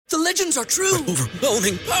The legends are true.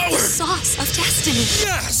 Overwhelming power! Sauce of destiny.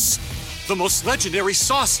 Yes! The most legendary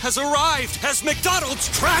sauce has arrived as McDonald's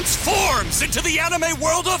transforms into the anime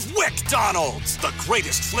world of WickDonald's. The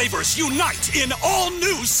greatest flavors unite in all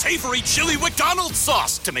new savory chili McDonald's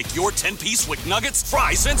sauce to make your 10-piece Wick Nuggets,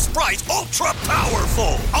 fries, and Sprite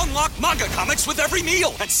ultra-powerful. Unlock manga comics with every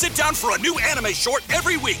meal and sit down for a new anime short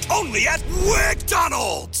every week only at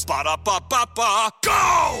WickDonald's. Ba-da-ba-ba-ba,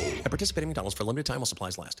 go! At participating McDonald's for a limited time while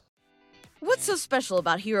supplies last. What's so special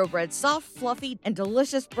about Hero Bread's soft, fluffy, and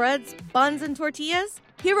delicious breads, buns, and tortillas?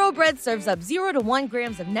 Hero Bread serves up 0 to 1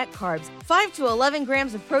 grams of net carbs, 5 to 11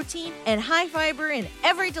 grams of protein, and high fiber in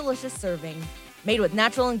every delicious serving. Made with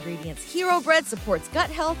natural ingredients, Hero Bread supports gut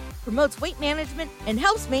health, promotes weight management, and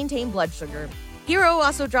helps maintain blood sugar. Hero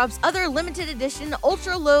also drops other limited edition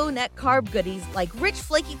ultra-low net carb goodies like rich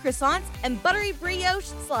flaky croissants and buttery brioche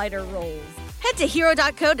slider rolls. Head to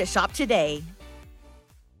hero.co to shop today.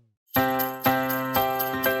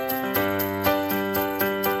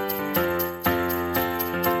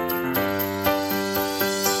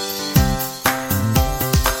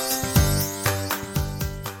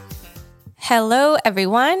 Hello,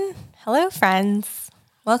 everyone. Hello, friends.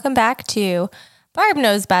 Welcome back to Barb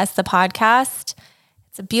Knows Best, the podcast.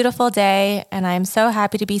 It's a beautiful day, and I'm so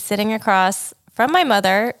happy to be sitting across from my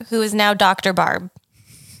mother, who is now Dr. Barb.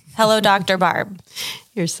 Hello, Dr. Barb.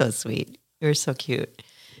 You're so sweet. You're so cute.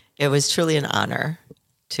 It was truly an honor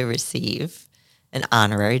to receive an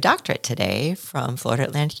honorary doctorate today from Florida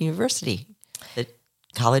Atlantic University, the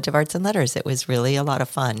College of Arts and Letters. It was really a lot of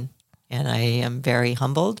fun, and I am very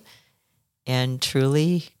humbled and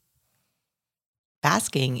truly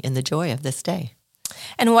basking in the joy of this day.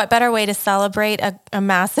 And what better way to celebrate a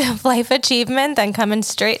massive life achievement than coming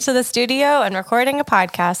straight to the studio and recording a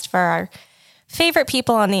podcast for our favorite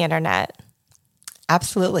people on the internet?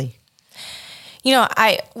 Absolutely. You know,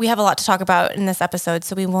 we have a lot to talk about in this episode,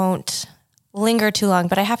 so we won't linger too long.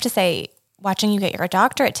 But I have to say, watching you get your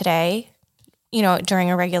doctorate today, you know, during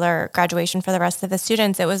a regular graduation for the rest of the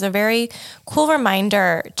students, it was a very cool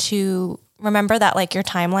reminder to remember that, like, your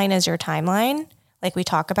timeline is your timeline, like we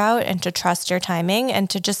talk about, and to trust your timing and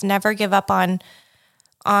to just never give up on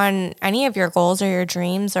any of your goals or your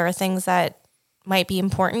dreams or things that might be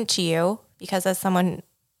important to you. Because as someone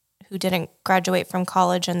who didn't graduate from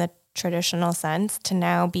college in the traditional sense, to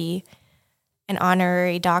now be an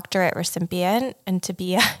honorary doctorate recipient and to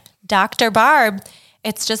be a Dr. Barb,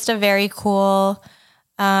 it's just a very cool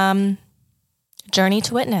journey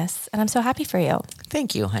to witness. And I'm so happy for you.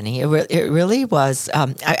 Thank you, honey. It really was.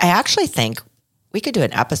 I actually think we could do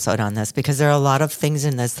an episode on this because there are a lot of things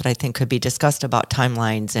in this that I think could be discussed about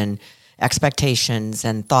timelines and expectations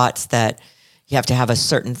and thoughts that you have to have a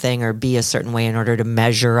certain thing or be a certain way in order to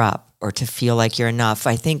measure up or to feel like you're enough.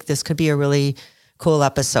 I think this could be a really cool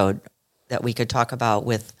episode that we could talk about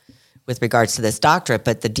with regards to this doctorate,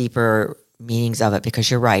 but the deeper meanings of it, because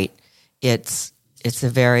you're right. It's a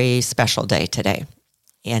very special day today.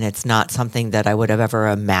 And it's not something that I would have ever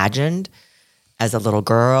imagined as a little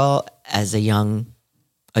girl, as a young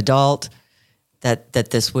adult, that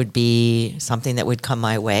this would be something that would come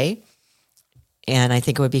my way. And I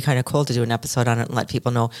think it would be kind of cool to do an episode on it and let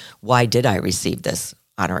people know, why did I receive this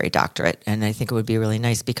honorary doctorate? And I think it would be really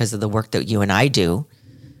nice because of the work that you and I do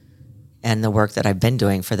and the work that I've been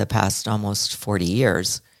doing for the past almost 40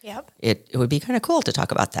 years. Yep. It would be kind of cool to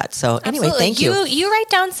talk about that. So anyway, Absolutely. thank you. You write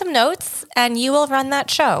down some notes and you will run that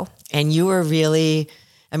show. And you were really,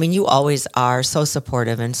 I mean, you always are so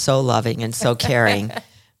supportive and so loving and so caring.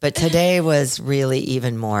 But today was really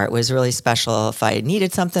even more. It was really special. If I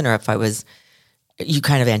needed something or if you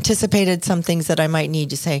kind of anticipated some things that I might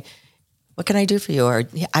need to say, what can I do for you? Or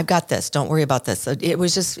I've got this. Don't worry about this. So it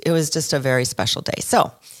was just a very special day.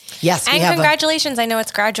 So yes, and congratulations. I know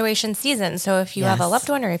it's graduation season. So if you have a Yes. loved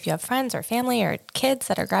one or if you have friends or family or kids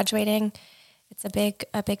that are graduating, it's a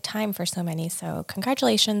big time for so many. So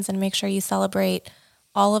congratulations, and make sure you celebrate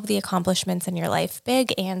all of the accomplishments in your life,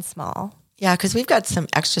 big and small. Yeah, because we've got some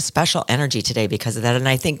extra special energy today because of that. And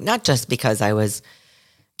I think not just because I was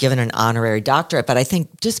given an honorary doctorate, but I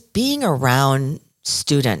think just being around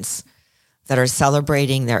students that are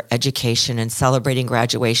celebrating their education and celebrating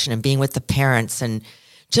graduation and being with the parents and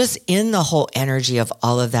just in the whole energy of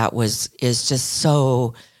all of that is just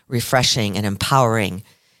so refreshing and empowering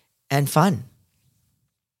and fun.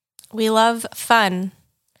 We love fun.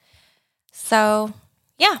 So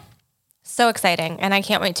yeah, so exciting. And I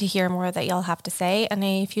can't wait to hear more that you'll have to say in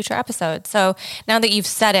a future episode. So now that you've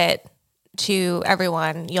said it to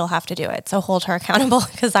everyone, you'll have to do it. So hold her accountable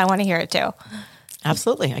because I want to hear it too.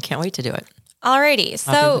 Absolutely. I can't wait to do it. Alrighty. I'll be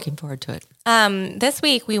So looking forward to it. this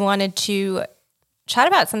week we wanted to chat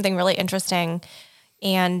about something really interesting.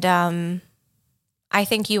 And I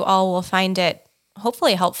think you all will find it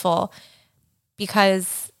hopefully helpful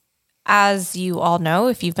because, as you all know,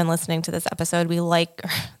 if you've been listening to this episode,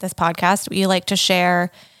 this podcast, we like to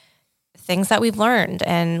share things that we've learned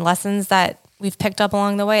and lessons that we've picked up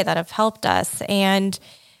along the way that have helped us. And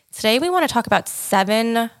today we want to talk about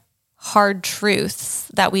 7 hard truths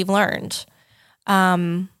that we've learned.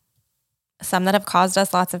 Some that have caused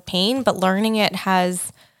us lots of pain, but learning it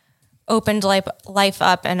has opened life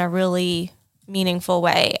up in a really meaningful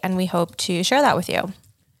way. And we hope to share that with you.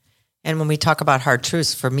 And when we talk about hard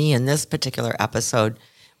truths, for me in this particular episode,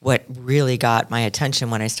 what really got my attention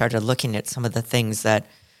when I started looking at some of the things that,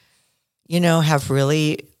 have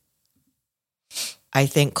really, I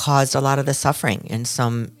think, caused a lot of the suffering in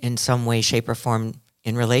some way, shape, or form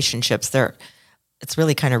in relationships. It's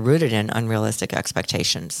really kind of rooted in unrealistic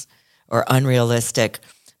expectations or unrealistic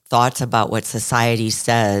thoughts about what society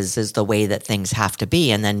says is the way that things have to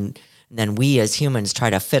be. And then we as humans try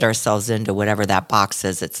to fit ourselves into whatever that box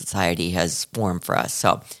is that society has formed for us.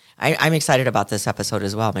 So I'm excited about this episode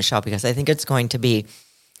as well, Michelle, because I think it's going to be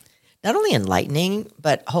not only enlightening,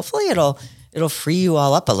 but hopefully it'll free you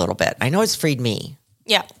all up a little bit. I know it's freed me.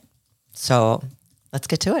 Yeah. So let's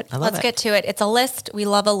get to it. Let's get to it. It's a list. We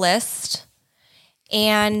love a list.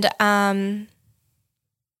 And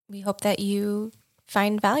we hope that you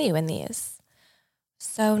find value in these.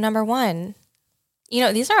 So number 1,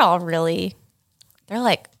 these are all really, they're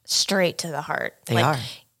like straight to the heart. They are.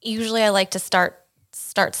 Usually I like to start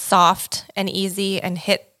soft and easy and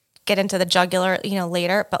get into the jugular,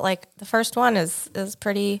 later. But like the first one is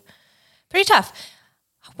pretty tough.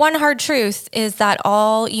 One hard truth is that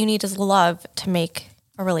all you need is love to make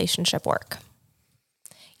a relationship work.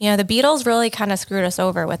 The Beatles really kind of screwed us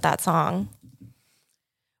over with that song.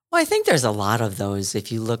 Well, I think there's a lot of those.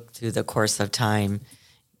 If you look through the course of time,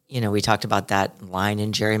 we talked about that line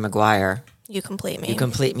in Jerry Maguire. You complete me. You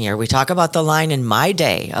complete me. Or we talk about the line in My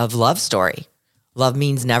Day of Love Story. Love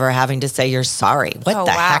means never having to say you're sorry. What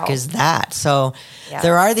the heck is that? So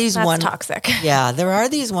there are these toxic. Yeah, there are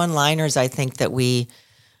these one-liners I think that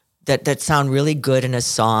that sound really good in a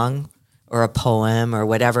song or a poem or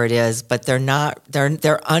whatever it is, but they're not.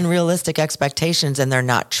 They're unrealistic expectations and they're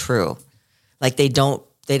not true. Like they don't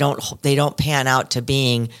pan out to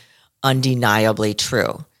being undeniably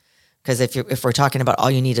true. Because if we're talking about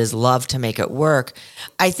all you need is love to make it work,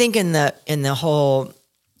 I think in the whole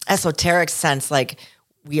esoteric sense, like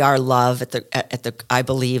we are love I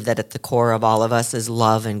believe that at the core of all of us is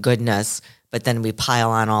love and goodness, but then we pile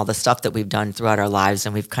on all the stuff that we've done throughout our lives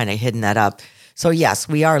and we've kind of hidden that up. So yes,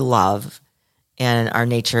 we are love and our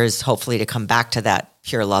nature is hopefully to come back to that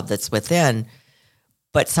pure love that's within.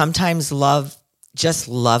 But sometimes love, just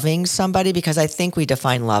loving somebody, because I think we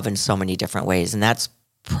define love in so many different ways. And that's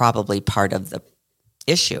probably part of the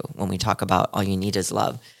issue when we talk about all you need is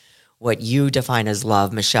love. What you define as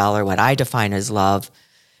love, Michelle, or what I define as love,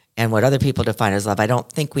 and what other people define as love, I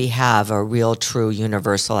don't think we have a real, true,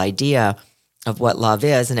 universal idea of what love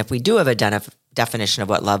is. And if we do have a definition of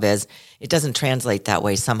what love is, it doesn't translate that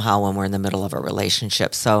way somehow when we're in the middle of a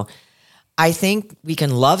relationship. So I think we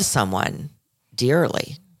can love someone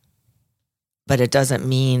dearly, but it doesn't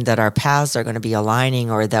mean that our paths are going to be aligning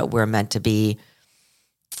or that we're meant to be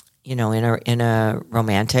in a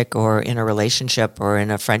romantic or in a relationship or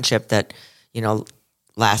in a friendship that,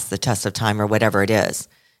 lasts the test of time or whatever it is.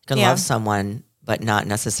 You can love someone, but not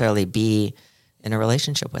necessarily be in a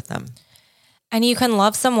relationship with them. And you can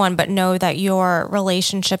love someone, but know that your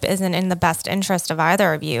relationship isn't in the best interest of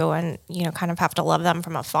either of you and, kind of have to love them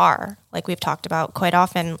from afar, like we've talked about quite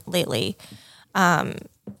often lately.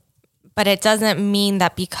 But it doesn't mean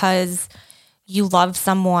that because you love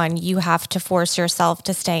someone, you have to force yourself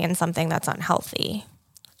to stay in something that's unhealthy.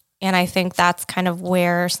 And I think that's kind of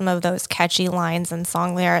where some of those catchy lines and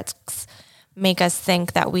song lyrics make us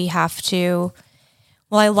think that we have to,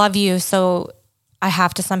 I love you, so I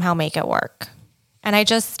have to somehow make it work. And I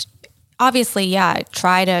just, obviously,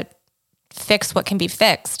 try to fix what can be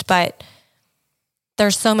fixed, but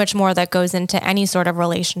there's so much more that goes into any sort of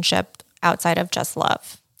relationship outside of just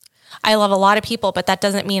love. I love a lot of people, but that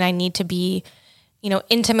doesn't mean I need to be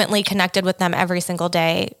intimately connected with them every single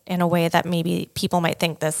day in a way that maybe people might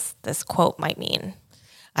think this quote might mean.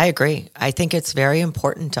 I agree. I think it's very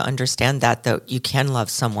important to understand that you can love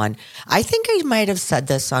someone. I think I might have said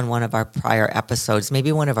this on one of our prior episodes,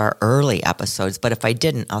 maybe one of our early episodes, but if I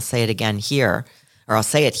didn't, I'll say it again here, or I'll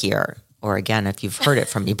say it here, or again if you've heard it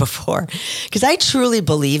from me before, because I truly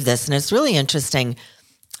believe this, and it's really interesting.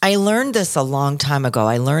 I learned this a long time ago.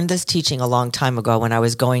 I learned this teaching a long time ago when I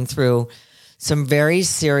was going through some very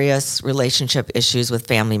serious relationship issues with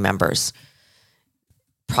family members.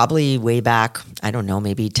 Probably way back, I don't know,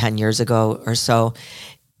 maybe 10 years ago or so.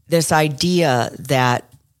 This idea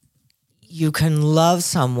that you can love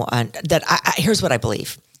someone, that here's what I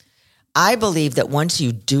believe. I believe that once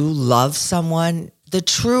you do love someone, the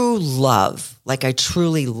true love, like I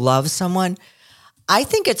truly love someone, I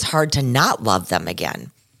think it's hard to not love them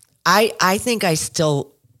again. I think I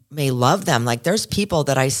still may love them. Like there's people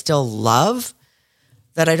that I still love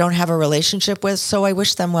that I don't have a relationship with, so I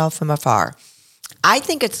wish them well from afar. I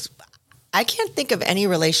can't think of any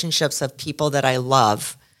relationships of people that I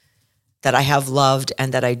love, that I have loved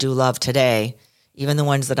and that I do love today, even the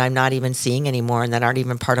ones that I'm not even seeing anymore and that aren't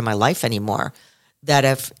even part of my life anymore, that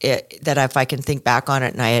if I can think back on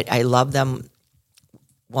it and I love them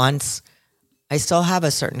once, I still have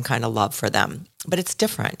a certain kind of love for them. But it's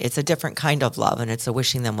different. It's a different kind of love, and it's a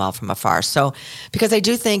wishing them well from afar. So because I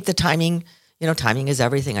do think the timing is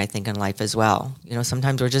everything, I think, in life as well.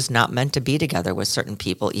 Sometimes we're just not meant to be together with certain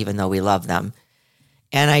people, even though we love them.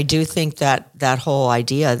 And I do think that whole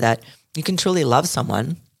idea that you can truly love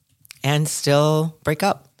someone and still break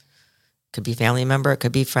up. It could be family member, it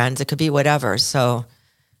could be friends, it could be whatever. So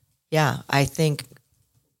yeah, I think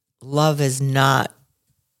love is not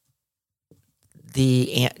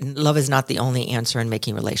the only answer in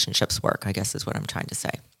making relationships work, I guess is what I'm trying to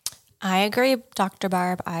say. I agree, Dr.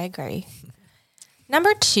 Barb. I agree.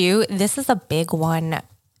 Number 2, this is a big one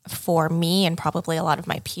for me and probably a lot of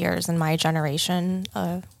my peers in my generation,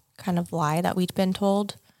 a kind of lie that we'd been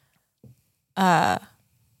told. The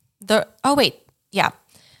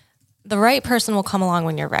right person will come along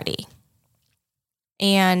when you're ready.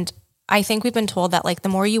 And I think we've been told that like the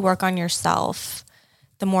more you work on yourself,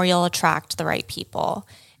 the more you'll attract the right people.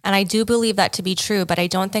 And I do believe that to be true, but I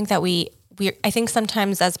don't think that I think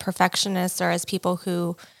sometimes as perfectionists or as people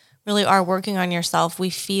who really are working on yourself,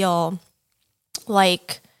 we feel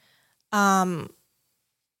like we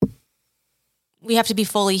have to be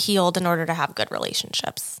fully healed in order to have good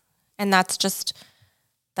relationships. And that's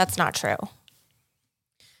not true.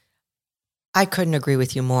 I couldn't agree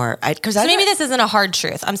with you more. Maybe this isn't a hard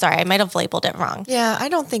truth. I'm sorry. I might have labeled it wrong. Yeah, I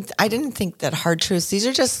didn't think that hard truths. These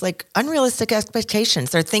are just like unrealistic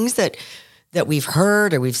expectations. They're things that we've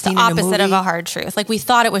heard or we've seen in a movie. The opposite of a hard truth. Like we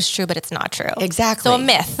thought it was true, but it's not true. Exactly. So a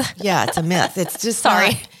myth. Yeah, it's a myth. It's just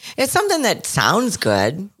sorry. It's something that sounds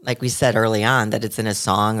good, like we said early on, that it's in a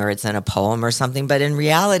song or it's in a poem or something. But in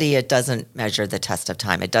reality, it doesn't measure the test of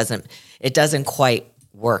time. It doesn't quite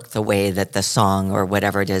work the way that the song or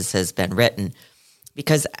whatever it is has been written.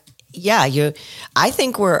 Because I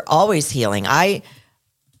think we're always healing. I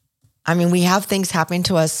mean, we have things happening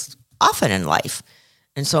to us often in life.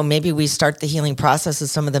 And so maybe we start the healing process of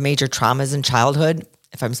some of the major traumas in childhood,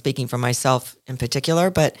 if I'm speaking for myself in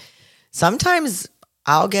particular. But sometimes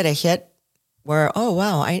I'll get a hit where, oh,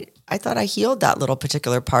 wow, I thought I healed that little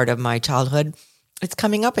particular part of my childhood. It's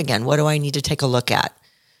coming up again. What do I need to take a look at?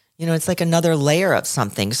 It's like another layer of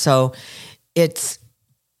something. So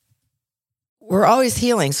we're always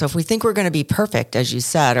healing. So if we think we're going to be perfect, as you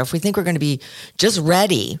said, or if we think we're going to be just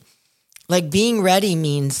ready, like being ready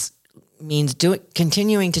means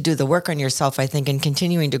continuing to do the work on yourself, I think, and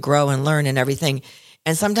continuing to grow and learn and everything.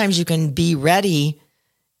 And sometimes you can be ready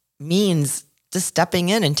means just stepping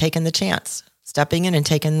in and taking the chance,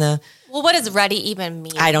 Well, what does ready even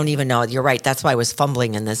mean? I don't even know. You're right. That's why I was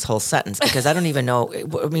fumbling in this whole sentence because I don't even know.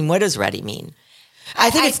 I mean, what does ready mean? I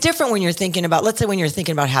think it's different when you're thinking about, let's say when you're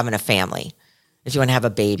thinking about having a family, if you want to have a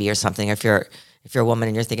baby or something, if you're a woman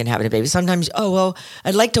and you're thinking of having a baby, sometimes,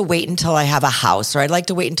 I'd like to wait until I have a house, or I'd like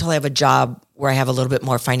to wait until I have a job where I have a little bit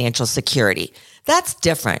more financial security. That's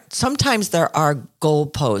different. Sometimes there are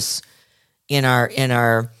goalposts in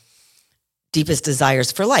our deepest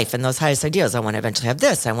desires for life and those highest ideals. I want to eventually have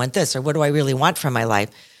this, I want this, or what do I really want from my life?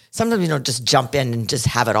 Sometimes we don't just jump in and just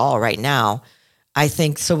have it all right now. I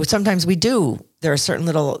think so. Sometimes we do. There are certain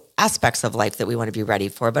little aspects of life that we want to be ready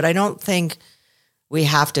for, but I don't think we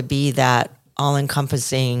have to be that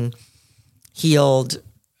all-encompassing, healed,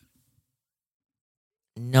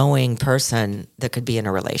 knowing person that could be in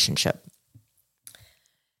a relationship.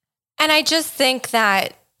 And I just think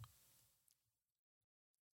that,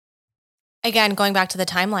 again, going back to the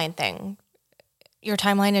timeline thing, your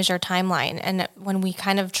timeline is your timeline. And when we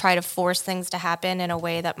kind of try to force things to happen in a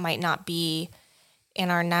way that might not be in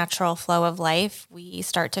our natural flow of life, we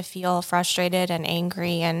start to feel frustrated and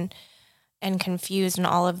angry and confused and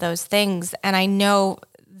all of those things. And I know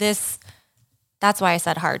that's why I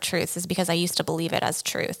said hard truths, is because I used to believe it as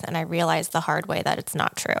truth. And I realized the hard way that it's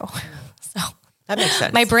not true. So that makes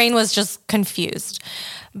sense. My brain was just confused.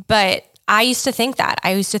 But I used to think that.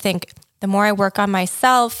 I used to think the more I work on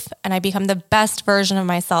myself and I become the best version of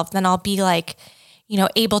myself, then I'll be like,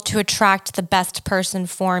 able to attract the best person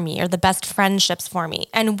for me or the best friendships for me.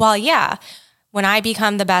 And while, when I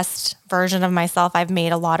become the best version of myself, I've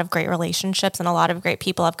made a lot of great relationships and a lot of great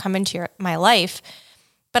people have come into my life.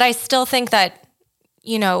 But I still think that,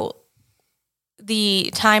 the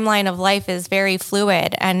timeline of life is very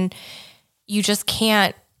fluid and you just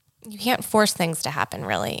can't force things to happen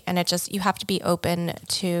really. And you have to be open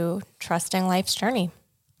to trusting life's journey.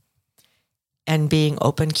 And being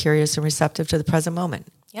open, curious, and receptive to the present moment.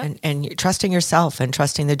 Yep. And you're trusting yourself and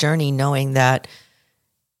trusting the journey, knowing that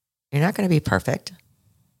you're not going to be perfect.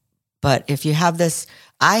 But if you have this,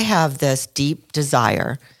 I have this deep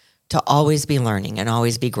desire to always be learning and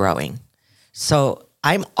always be growing. So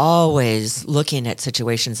I'm always looking at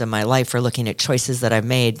situations in my life or looking at choices that I've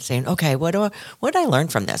made, saying, okay, what did I learn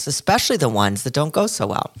from this? Especially the ones that don't go so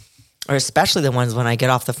well, or especially the ones when I get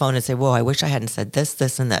off the phone and say, whoa, I wish I hadn't said this,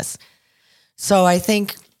 this, and this. So I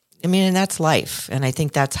think, and that's life. And I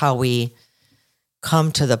think that's how we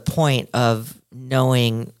come to the point of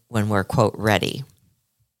knowing when we're, quote, ready.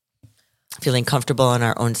 Feeling comfortable in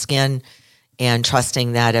our own skin and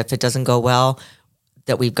trusting that if it doesn't go well,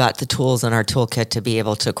 that we've got the tools in our toolkit to be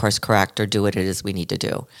able to course correct or do what it is we need to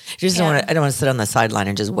do. I don't want to sit on the sideline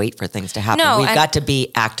and just wait for things to happen. We've got to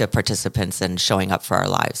be active participants and showing up for our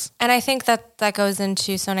lives. And I think that goes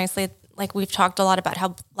into so nicely, like we've talked a lot about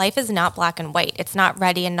how life is not black and white. It's not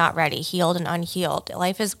ready and not ready, healed and unhealed.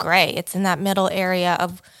 Life is gray. It's in that middle area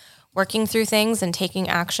of working through things and taking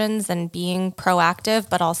actions and being proactive,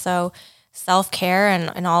 but also self-care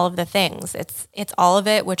and all of the things. It's all of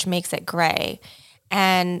it, which makes it gray.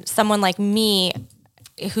 And someone like me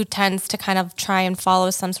who tends to kind of try and follow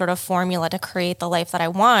some sort of formula to create the life that I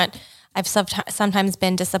want, I've sometimes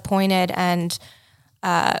been disappointed and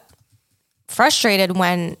frustrated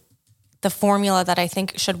when the formula that I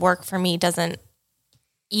think should work for me doesn't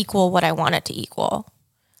equal what I want it to equal.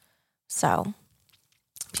 So,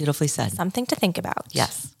 beautifully said. Something to think about.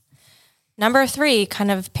 Yes. Number 3, kind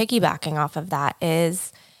of piggybacking off of that,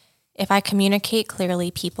 is if I communicate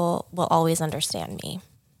clearly, people will always understand me.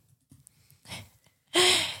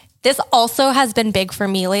 This also has been big for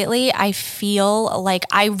me lately. I feel like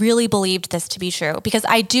I really believed this to be true because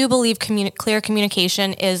I do believe clear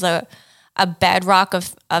communication is a bedrock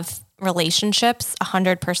of relationships,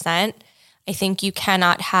 100%. I think you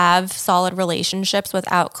cannot have solid relationships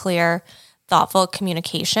without clear, thoughtful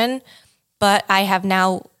communication. But I have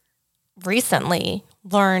now recently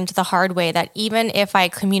learned the hard way that even if I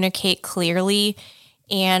communicate clearly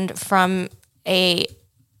and from a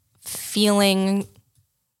feeling-based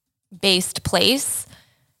place,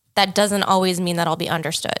 that doesn't always mean that I'll be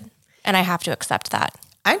understood. And I have to accept that.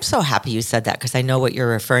 I'm so happy you said that because I know what you're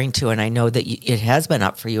referring to, and I know that it has been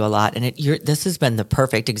up for you a lot. And this has been the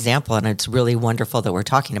perfect example, and it's really wonderful that we're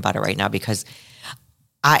talking about it right now because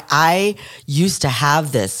I used to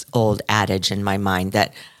have this old adage in my mind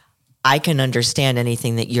that I can understand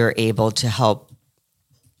anything that you're able to help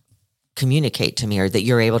communicate to me or that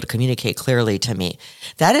you're able to communicate clearly to me.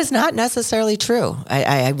 That is not necessarily true.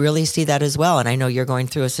 I really see that as well. And I know you're going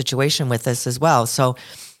through a situation with this as well. So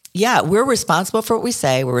yeah, we're responsible for what we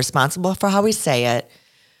say. We're responsible for how we say it.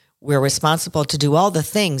 We're responsible to do all the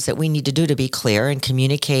things that we need to do to be clear and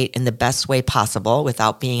communicate in the best way possible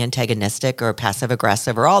without being antagonistic or passive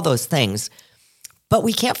aggressive or all those things. But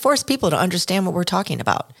we can't force people to understand what we're talking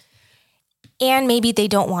about. And maybe they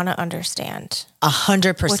don't want to understand.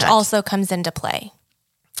 100%. Which also comes into play.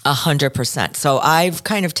 100%. So I've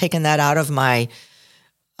kind of taken that out of my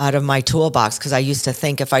toolbox because I used to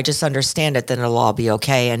think if I just understand it, then it'll all be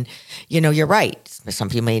okay. And, you're right. Some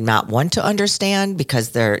people may not want to understand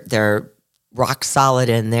because they're rock solid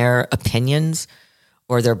in their opinions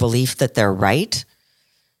or their belief that they're right.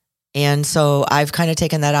 And so I've kind of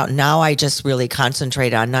taken that out. Now I just really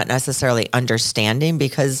concentrate on not necessarily understanding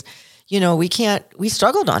because we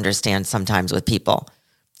struggle to understand sometimes with people,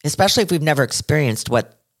 especially if we've never experienced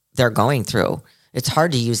what they're going through. It's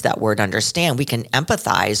hard to use that word understand. We can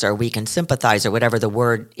empathize or we can sympathize or whatever the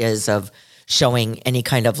word is of showing any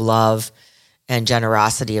kind of love and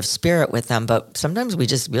generosity of spirit with them. But sometimes we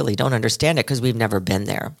just really don't understand it because we've never been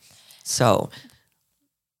there. So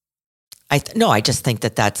I just think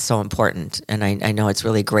that that's so important. And I know it's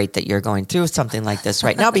really great that you're going through something like this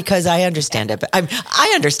right now because I understand it.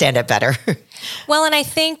 I understand it better. Well, and I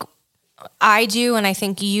think I do, and I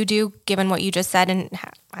think you do, given what you just said, and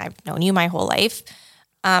I've known you my whole life.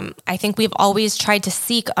 I think we've always tried to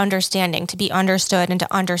seek understanding, to be understood and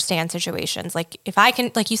to understand situations. Like if I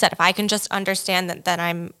can, like you said, if I can just understand that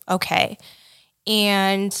I'm okay.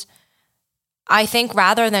 And I think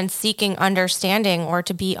rather than seeking understanding or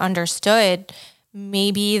to be understood,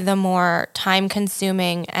 maybe the more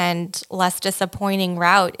time-consuming and less disappointing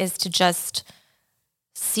route is to just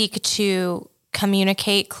seek to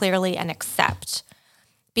communicate clearly and accept.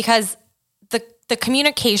 Because the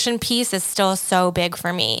communication piece is still so big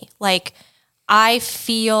for me. Like, I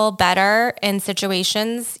feel better in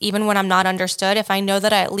situations, even when I'm not understood, if I know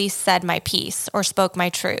that I at least said my piece or spoke my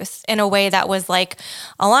truth in a way that was like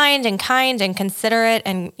aligned and kind and considerate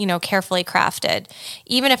and, carefully crafted.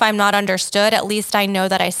 Even if I'm not understood, at least I know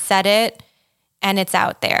that I said it and it's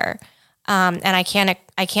out there. And I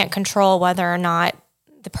can't control whether or not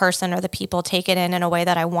the person or the people take it in a way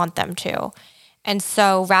that I want them to. And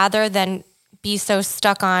so rather than be so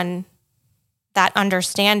stuck on that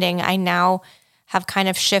understanding, I now have kind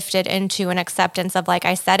of shifted into an acceptance of, like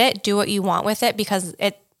I said it, do what you want with it, because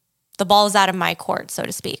the ball's out of my court, so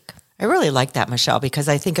to speak. I really like that, Michelle, because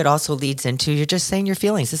I think it also leads into you're just saying your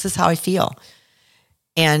feelings. This is how I feel.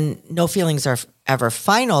 And no feelings are ever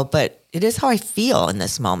final, but it is how I feel in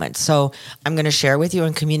this moment. So I'm going to share with you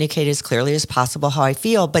and communicate as clearly as possible how I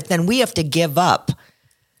feel, but then we have to give up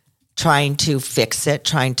trying to fix it,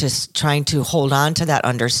 trying to hold on to that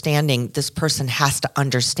understanding. This person has to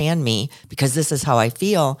understand me because this is how I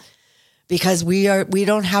feel, because we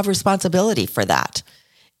don't have responsibility for that.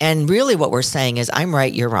 And really what we're saying is, I'm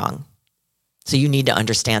right, you're wrong. So you need to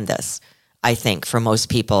understand this. I think for most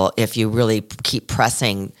people, if you really keep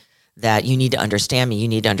pressing that you need to understand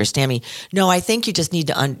me. No, I think you just need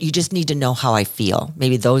to know how I feel.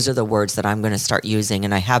 Maybe those are the words that I'm going to start using,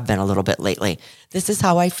 and I have been a little bit lately. This is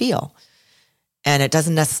how I feel. And it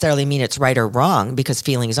doesn't necessarily mean it's right or wrong, because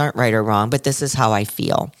feelings aren't right or wrong, but this is how I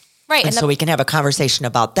feel. Right. And so we can have a conversation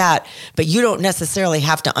about that, but you don't necessarily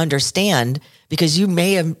have to understand, because you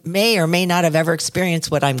may or may not have ever experienced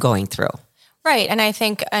what I'm going through. Right. And I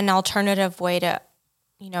think an alternative way to,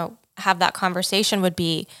 have that conversation would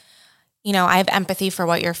be, I have empathy for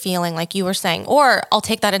what you're feeling, like you were saying, or I'll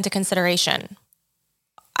take that into consideration.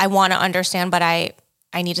 I want to understand, but I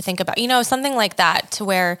need to think about, something like that, to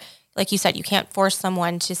where, like you said, you can't force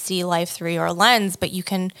someone to see life through your lens, but you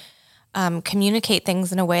can communicate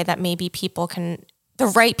things in a way that maybe the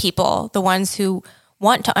right people, the ones who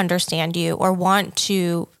want to understand you or want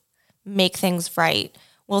to make things right,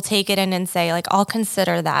 will take it in and say, like, I'll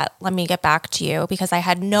consider that. Let me get back to you, because I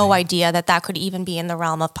had no idea that could even be in the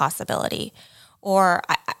realm of possibility. Or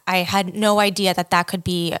I had no idea that could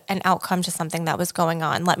be an outcome to something that was going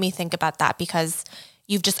on. Let me think about that, because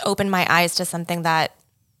you've just opened my eyes to something that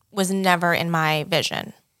was never in my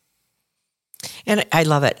vision. And I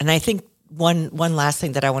love it. And I think one last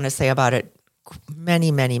thing that I want to say about it,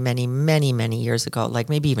 many, many, many, many, many years ago, like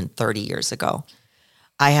maybe even 30 years ago,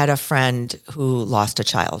 I had a friend who lost a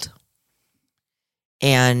child.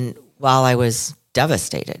 And while I was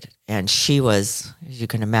devastated, and she was, as you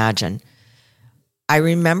can imagine, I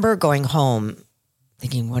remember going home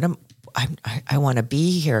thinking, I want to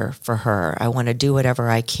be here for her. I want to do whatever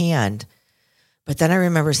I can. But then I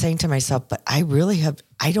remember saying to myself, but I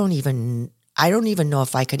don't even know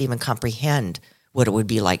if I could even comprehend what it would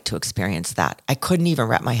be like to experience that. I couldn't even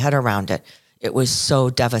wrap my head around it. It was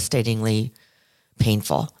so devastatingly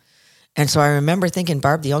painful. And so I remember thinking,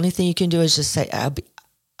 Barb, the only thing you can do is just say,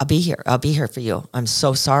 I'll be here. I'll be here for you. I'm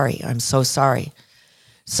so sorry. I'm so sorry.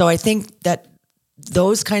 So I think that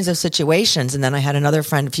those kinds of situations, and then I had another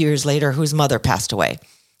friend a few years later whose mother passed away,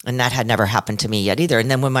 and that had never happened to me yet either.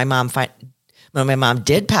 And then when my mom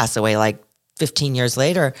did pass away, like 15 years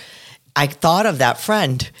later, I thought of that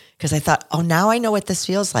friend, because I thought, oh, now I know what this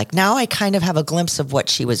feels like. Now I kind of have a glimpse of what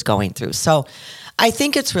she was going through. So I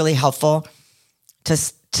think it's really helpful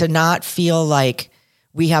to not feel like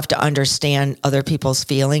we have to understand other people's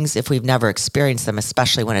feelings if we've never experienced them,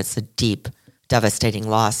 especially when it's a deep, devastating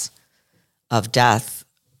loss of death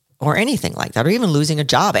or anything like that, or even losing a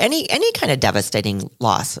job, any kind of devastating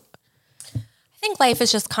loss. I think life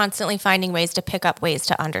is just constantly finding ways to pick up ways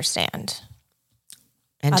to understand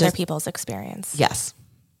other people's experience. Yes.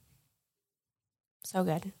 So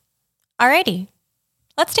good. Alrighty,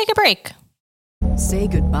 let's take a break. Say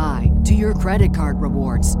goodbye to your credit card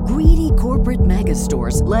rewards. Greedy corporate mega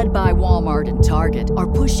stores, led by Walmart and Target, are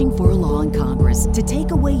pushing for a law in Congress to take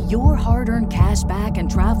away your hard-earned cash back and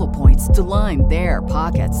travel points to line their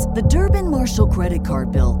pockets. The Durbin-Marshall credit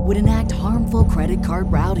card bill would enact harmful credit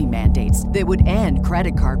card routing mandates that would end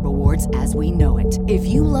credit card rewards as we know it. If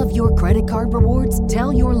you love your credit card rewards,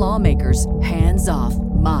 tell your lawmakers, hands off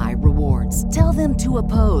my rewards. Tell them to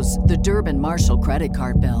oppose the Durbin-Marshall credit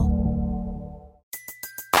card bill.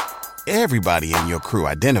 Everybody in your crew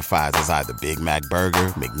identifies as either Big Mac Burger,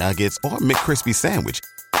 McNuggets, or McCrispy Sandwich.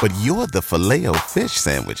 but you're the Filet-O-Fish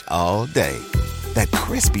Sandwich all day. That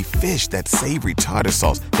crispy fish, that savory tartar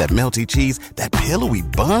sauce, that melty cheese, that pillowy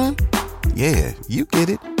bun. Yeah, you get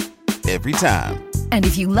it. Every time. And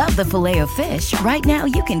if you love the Filet-O-Fish, right now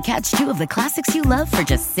you can catch two of the classics you love for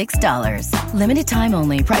just $6. Limited time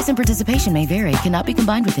only. Price and participation may vary. Cannot be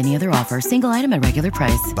combined with any other offer. Single item at regular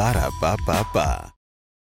price. Ba-da-ba-ba-ba.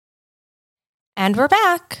 And we're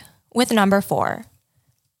back with number 4.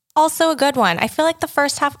 Also a good one. I feel like the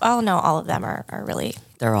first half, all of them are really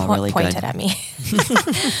They're all really pointed good. at me.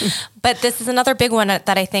 But this is another big one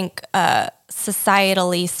that I think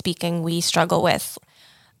societally speaking, we struggle with.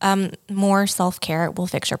 More self-care will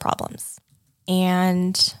fix your problems.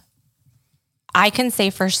 And I can say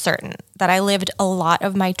for certain that I lived a lot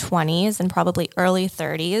of my 20s and probably early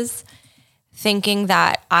 30s thinking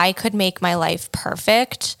that I could make my life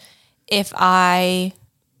perfect if I,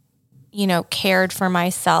 cared for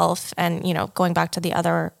myself and, going back to the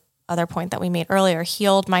other point that we made earlier,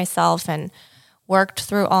 healed myself and worked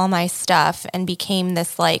through all my stuff and became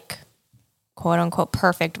this like quote unquote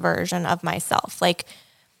perfect version of myself. Like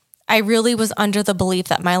I really was under the belief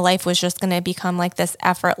that my life was just going to become like this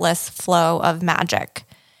effortless flow of magic.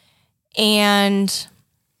 And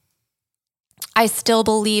I still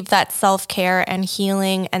believe that self-care and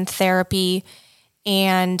healing and therapy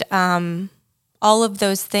and all of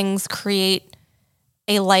those things create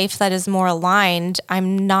a life that is more aligned.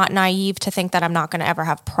 I'm not naive to think that I'm not going to ever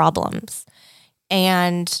have problems.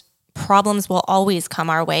 And problems will always come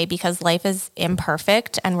our way because life is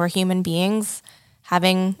imperfect and we're human beings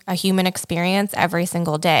having a human experience every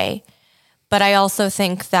single day. But I also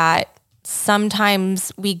think that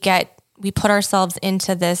sometimes we put ourselves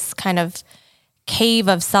into this kind of cave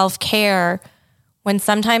of self-care when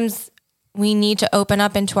sometimes we need to open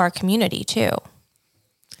up into our community too.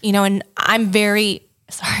 And I'm very,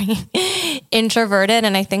 introverted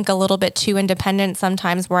and I think a little bit too independent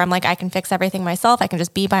sometimes where I'm like, I can fix everything myself. I can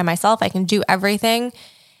just be by myself. I can do everything.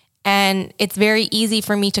 And it's very easy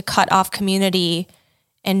for me to cut off community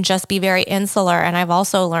and just be very insular. And I've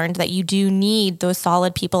also learned that you do need those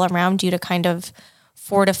solid people around you to kind of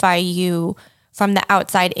fortify you from the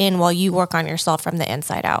outside in while you work on yourself from the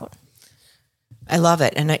inside out. I love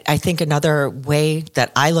it. And I think another way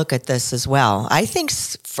that I look at this as well, I think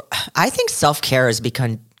self-care has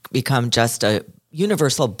become just a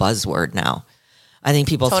universal buzzword now. I think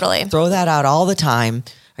people totally throw that out all the time.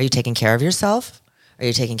 Are you taking care of yourself? Are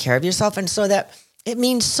you taking care of yourself? And so that it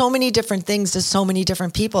means so many different things to so many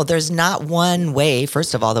different people. There's not one way,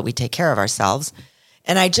 first of all, that we take care of ourselves.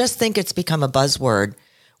 And I just think it's become a buzzword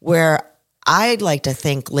where I'd like to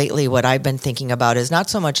think lately what I've been thinking about is not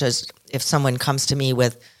so much as if someone comes to me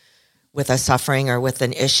with a suffering or with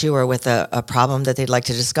an issue or with a problem that they'd like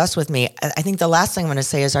to discuss with me. I think the last thing I'm going to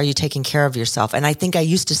say is, are you taking care of yourself? And I think I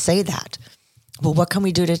used to say that. Well, what can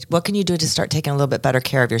you do to start taking a little bit better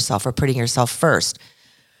care of yourself or putting yourself first?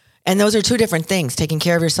 And those are two different things, taking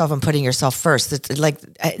care of yourself and putting yourself first.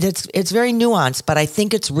 It's very nuanced, but I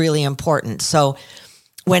think it's really important. So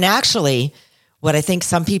when actually what I think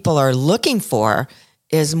some people are looking for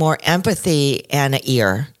is more empathy and an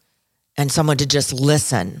ear and someone to just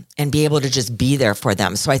listen and be able to just be there for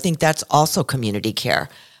them. So I think that's also community care.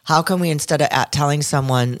 How can we, instead of telling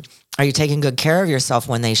someone, are you taking good care of yourself,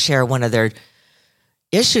 when they share one of their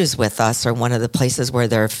issues with us or one of the places where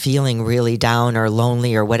they're feeling really down or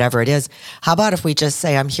lonely or whatever it is, how about if we just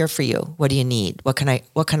say, I'm here for you. What do you need? What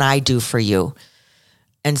can I do for you?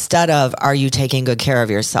 Instead of, are you taking good care of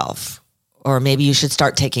yourself? Or maybe you should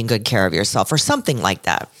start taking good care of yourself or something like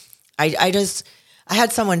that. I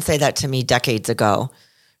had someone say that to me decades ago.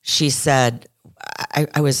 She said,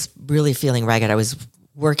 I was really feeling ragged. I was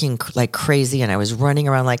working like crazy and I was running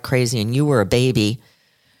around like crazy and you were a baby.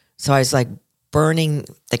 So I was like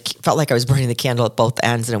felt like I was burning the candle at both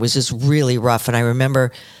ends and it was just really rough. And I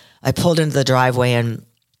remember I pulled into the driveway and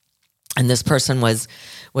this person was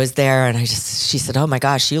there and she said, oh my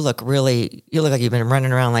gosh, you look like you've been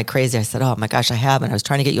running around like crazy. I said, oh my gosh, I haven't. I was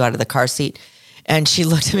trying to get you out of the car seat. And she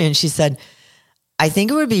looked at me and she said, I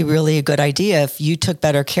think it would be really a good idea if you took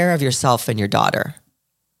better care of yourself and your daughter.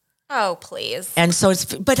 Oh, please. And so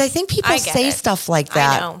but I think people say stuff like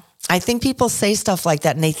that. I know. I think people say stuff like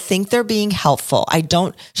that and they think they're being helpful.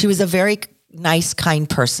 She was a very nice, kind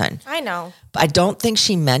person. I know. I don't think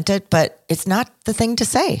she meant it, but it's not the thing to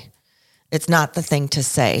say. It's not the thing to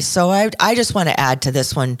say. So I just want to add to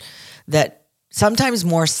this one that sometimes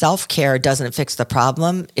more self-care doesn't fix the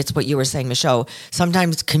problem. It's what you were saying, Michelle.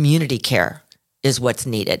 Sometimes community care is what's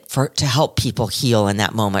needed to help people heal in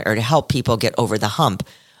that moment or to help people get over the hump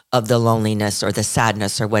of the loneliness or the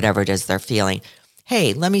sadness or whatever it is they're feeling.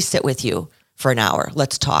 Hey, let me sit with you for an hour.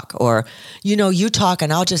 Let's talk. Or, you talk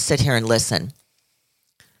and I'll just sit here and listen.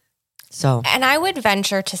 So, and I would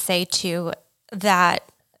venture to say too that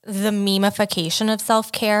the memification of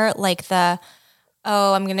self-care, like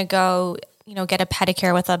I'm going to go, get a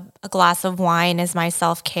pedicure with a glass of wine is my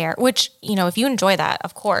self-care, which, if you enjoy that,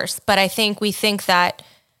 of course. But I think we think that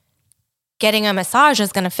getting a massage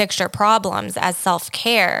is going to fix your problems as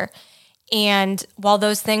self-care. And while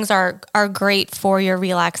those things are great for your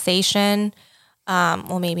relaxation,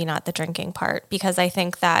 maybe not the drinking part, because I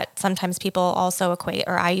think that sometimes people also equate,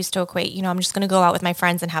 or I used to equate, I'm just going to go out with my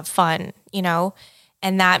friends and have fun,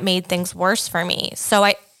 and that made things worse for me.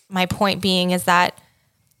 So my point being is that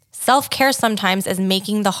self-care sometimes is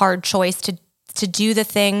making the hard choice to do the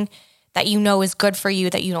thing that is good for you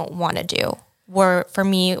that you don't want to do. Where for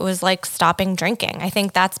me, it was like stopping drinking. I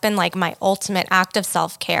think that's been like my ultimate act of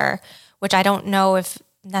self-care, which I don't know if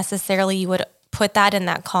necessarily you would put that in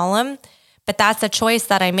that column, but that's a choice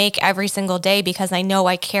that I make every single day because I know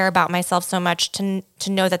I care about myself so much to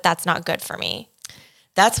know that that's not good for me.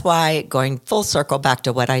 That's why, going full circle back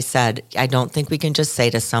to what I said, I don't think we can just say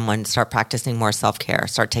to someone, start practicing more self-care,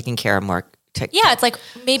 start taking care of more. It's like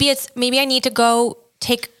maybe I need to go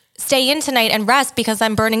stay in tonight and rest because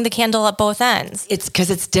I'm burning the candle at both ends. It's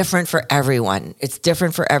because it's different for everyone. It's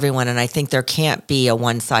different for everyone. And I think there can't be a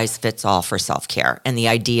one size fits all for self-care and the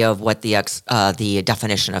idea of what the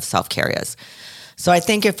definition of self-care is. So I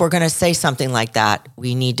think if we're going to say something like that,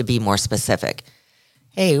 we need to be more specific.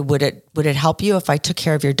 Hey, would it help you if I took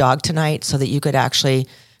care of your dog tonight so that you could actually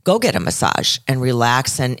go get a massage and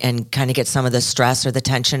relax and kind of get some of the stress or the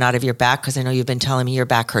tension out of your back? Because I know you've been telling me your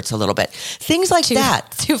back hurts a little bit. Things like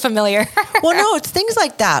that. Too familiar. Well, no, it's things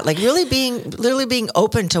like that. Like really being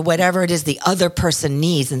open to whatever it is the other person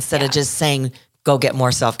needs instead of just saying, go get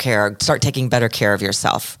more self-care, start taking better care of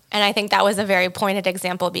yourself. And I think that was a very pointed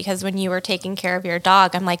example because when you were taking care of your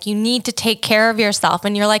dog, I'm like, you need to take care of yourself.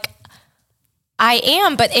 And you're like, I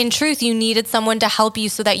am, but in truth, you needed someone to help you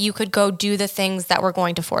so that you could go do the things that were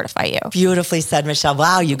going to fortify you. Beautifully said, Michelle.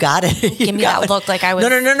 Wow, you got it. Give me that look like I was.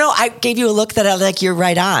 No. I gave you a look that I like. You're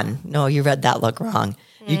right on. No, you read that look wrong.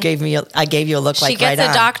 I gave you a look like right on. She gets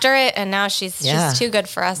a doctorate, and now she's too good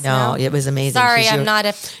for us. No, it was amazing. Sorry, I'm not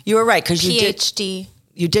a. You were right because PhD.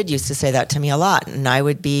 You did used to say that to me a lot, and I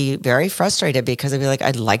would be very frustrated because I'd be like,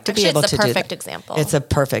 I'd like to be able to do that. It's a perfect example. It's a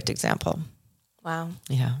perfect example. Wow.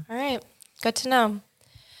 Yeah. All right. Good to know.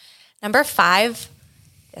 Number 5,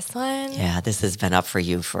 this one. Yeah, this has been up for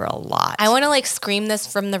you for a lot. I want to scream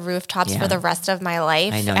this from the rooftops for the rest of my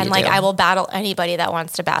life. I know and you do. I will battle anybody that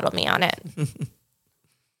wants to battle me on it.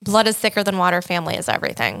 Blood is thicker than water. Family is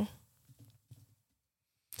everything.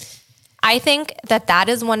 I think that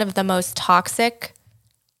is one of the most toxic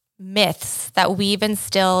myths that we've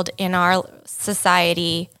instilled in our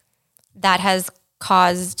society that has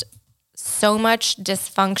caused so much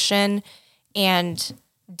dysfunction and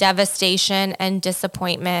devastation and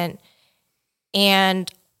disappointment.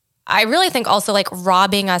 And I really think also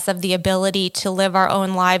robbing us of the ability to live our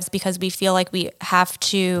own lives because we feel like we have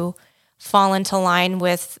to fall into line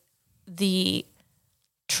with the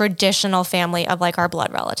traditional family of our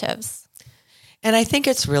blood relatives. And I think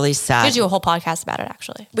it's really sad. We could do a whole podcast about it,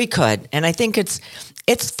 actually. We could. And I think it's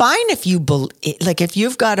fine if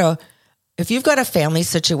if you've got a family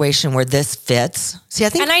situation where this fits. See, I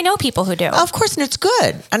think, and I know people who do. Of course, and it's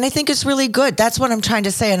good. And I think it's really good. That's what I'm trying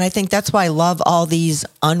to say. And I think that's why I love all these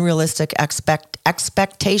unrealistic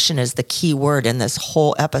expectation is the key word in this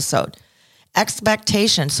whole episode.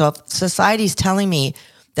 Expectation. So if society's telling me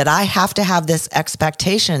that I have to have this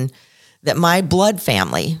expectation that my blood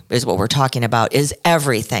family is what we're talking about is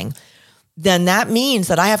everything, then that means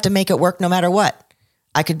that I have to make it work no matter what.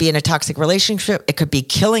 I could be in a toxic relationship. It could be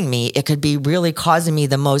killing me. It could be really causing me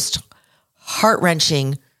the most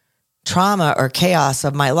heart-wrenching trauma or chaos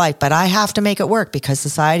of my life. But I have to make it work because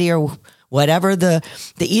society or whatever the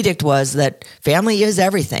edict was that family is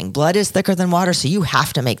everything. Blood is thicker than water, so you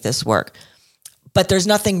have to make this work. But there's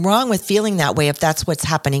nothing wrong with feeling that way if that's what's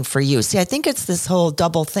happening for you. See, I think it's this whole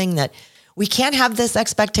double thing that we can't have this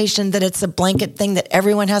expectation that it's a blanket thing that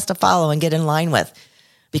everyone has to follow and get in line with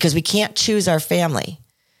because we can't choose our family.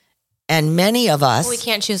 And many of us... We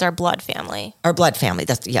can't choose our blood family. Our blood family.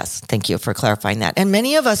 Yes, thank you for clarifying that. And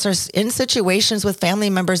many of us are in situations with family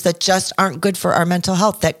members that just aren't good for our mental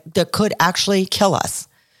health, that could actually kill us.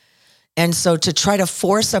 And so to try to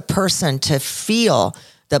force a person to feel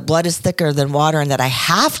that blood is thicker than water and that I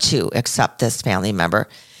have to accept this family member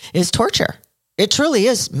is torture. It truly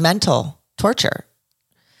is mental torture.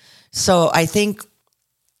 So I think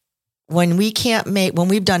when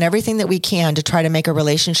we've done everything that we can to try to make a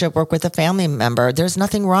relationship work with a family member, there's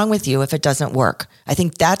nothing wrong with you if it doesn't work. I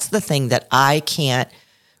think that's the thing that I can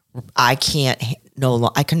no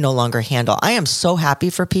longer handle. I am so happy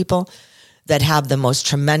for people that have the most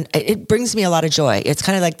tremendous, it brings me a lot of joy. It's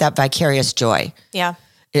kind of like that vicarious joy. Yeah.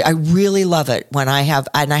 I really love it when I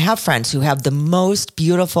have friends who have the most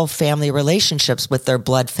beautiful family relationships with their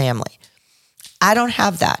blood family. I don't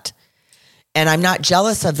have that. And I'm not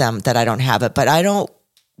jealous of them that I don't have it, but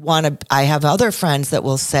I have other friends that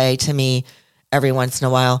will say to me every once in a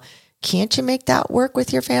while, can't you make that work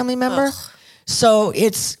with your family member? Ugh. So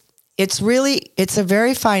it's a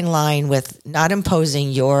very fine line with not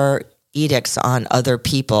imposing your edicts on other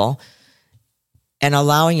people and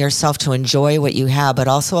allowing yourself to enjoy what you have, but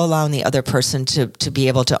also allowing the other person to be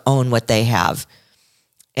able to own what they have.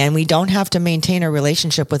 And we don't have to maintain a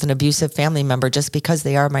relationship with an abusive family member just because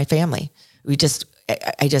they are my family.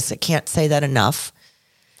 I can't say that enough.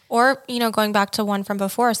 Or, going back to one from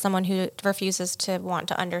before, someone who refuses to want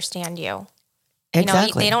to understand you.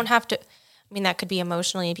 Exactly. They don't have to, that could be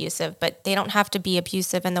emotionally abusive, but they don't have to be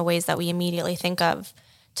abusive in the ways that we immediately think of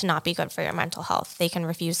to not be good for your mental health. They can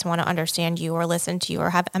refuse to want to understand you or listen to you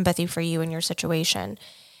or have empathy for you in your situation.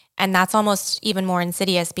 And that's almost even more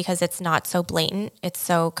insidious because it's not so blatant. It's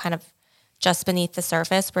so kind of just beneath the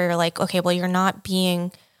surface where you're like, okay, well, you're not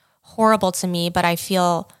being horrible to me, but I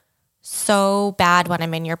feel so bad when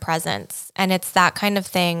I'm in your presence. And it's that kind of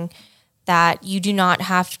thing that you do not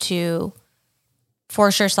have to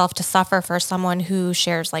force yourself to suffer for someone who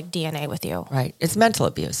shares like DNA with you. Right. It's mental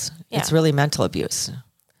abuse. Yeah. It's really mental abuse.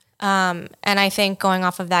 And I think going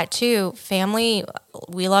off of that too, family,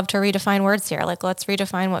 we love to redefine words here. Like, let's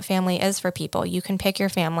redefine what family is for people. You can pick your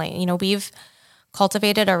family. We've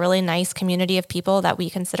cultivated a really nice community of people that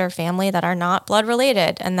we consider family that are not blood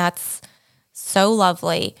related. And that's so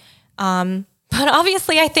lovely. But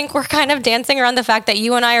obviously I think we're kind of dancing around the fact that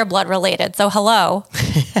you and I are blood related. So hello,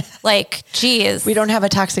 like, geez. We don't have a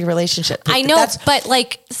toxic relationship. I know, but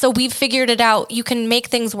so we've figured it out. You can make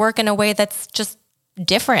things work in a way that's just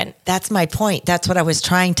different. That's my point. That's what I was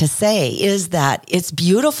trying to say, is that it's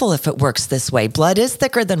beautiful if it works this way. Blood is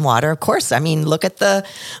thicker than water, of course. Look at the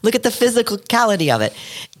physicality of it.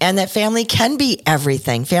 And that family can be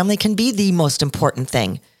everything. Family can be the most important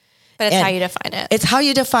thing. But it's how you define it. It's how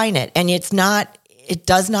you define it. And it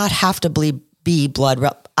does not have to be blood.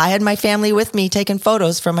 I had my family with me taking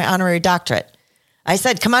photos for my honorary doctorate. I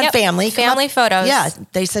said, come on, family. Family photos. Yeah.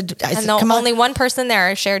 They said, only one person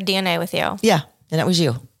there shared DNA with you. Yeah. And that was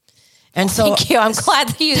you. And so thank you. I'm glad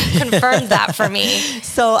that you confirmed that for me.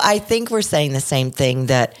 So I think we're saying the same thing,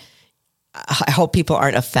 that I hope people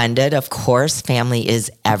aren't offended. Of course, family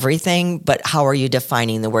is everything, but how are you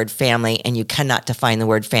defining the word family? And you cannot define the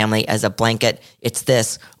word family as a blanket. It's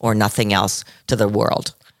this or nothing else to the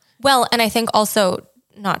world. Well, and I think also,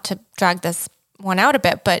 not to drag this one out a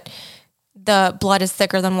bit, but the blood is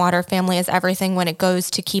thicker than water. Family is everything when it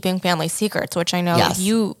goes to keeping family secrets, which I know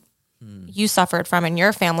you suffered from in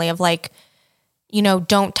your family of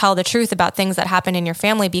don't tell the truth about things that happen in your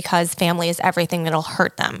family because family is everything that'll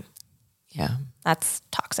hurt them. Yeah. That's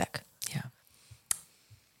toxic. Yeah.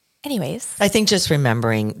 Anyways. I think just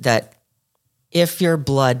remembering that if your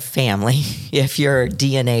blood family, if your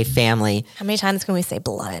DNA family. How many times can we say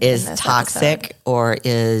blood? Is toxic episode? Or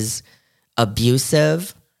is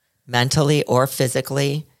abusive mentally or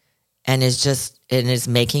physically and is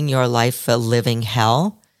making your life a living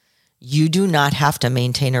hell, you do not have to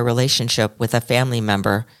maintain a relationship with a family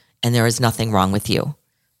member, and there is nothing wrong with you.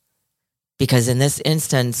 Because in this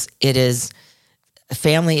instance,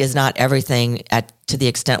 family is not everything to the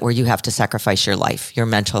extent where you have to sacrifice your life, your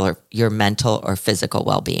mental or physical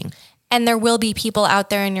well-being. And there will be people out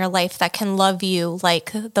there in your life that can love you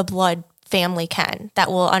like the blood family can, that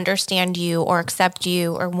will understand you or accept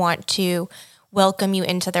you or want to welcome you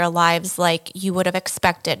into their lives like you would have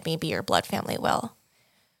expected maybe your blood family will.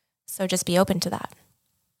 So just be open to that.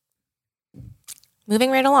 Moving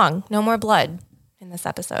right along. No more blood in this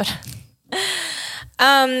episode.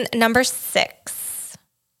 Number 6.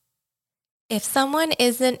 If someone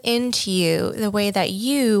isn't into you the way that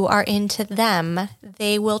you are into them,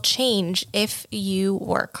 they will change if you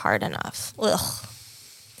work hard enough. Ugh.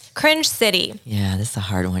 Cringe city. Yeah, this is a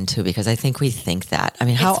hard one too, because I think we think that. How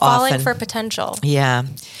it's often... falling for potential. Yeah,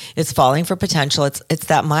 it's falling for potential. It's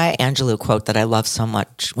that Maya Angelou quote that I love so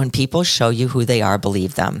much. When people show you who they are,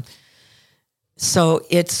 believe them. So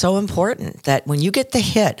it's so important that when you get the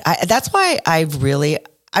hit, that's why I've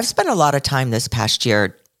spent a lot of time this past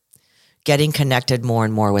year getting connected more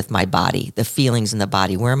and more with my body, the feelings in the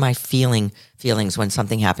body. Where am I feelings when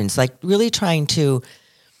something happens? Like really trying to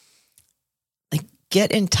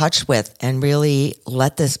get in touch with and really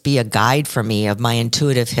let this be a guide for me of my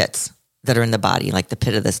intuitive hits that are in the body, like the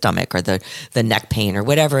pit of the stomach or the neck pain or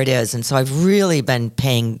whatever it is. And so I've really been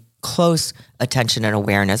paying close attention and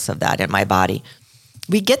awareness of that in my body.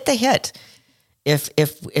 We get the hit.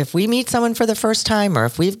 If we meet someone for the first time, or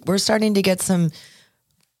if we're starting to get some,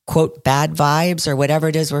 quote, bad vibes or whatever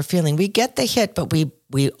it is we're feeling, we get the hit, but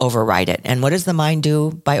we override it. And what does the mind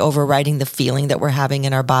do by overriding the feeling that we're having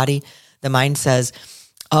in our body? The mind says,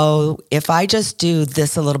 oh, if I just do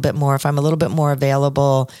this a little bit more, if I'm a little bit more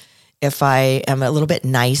available, if I am a little bit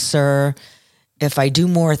nicer, if I do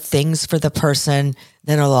more things for the person,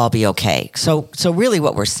 then it'll all be okay. So really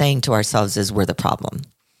what we're saying to ourselves is we're the problem.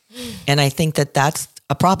 And I think that that's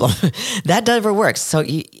a problem. That never works. So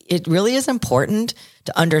it really is important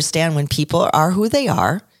to understand when people are who they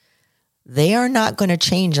are not going to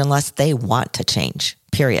change unless they want to change,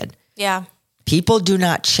 period. Yeah. People do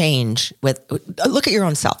not change look at your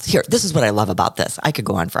own self. Here, this is what I love about this. I could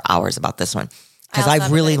go on for hours about this one because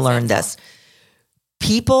I've really learned this.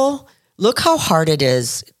 People, look how hard it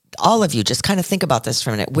is. All of you, just kind of think about this for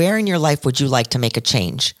a minute. Where in your life would you like to make a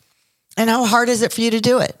change? And how hard is it for you to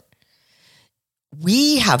do it?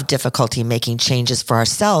 We have difficulty making changes for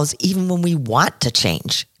ourselves, even when we want to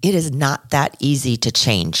change. It is not that easy to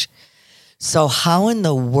change. So how in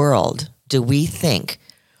the world do we think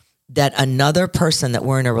that another person that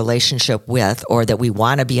we're in a relationship with, or that we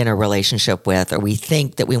want to be in a relationship with, or we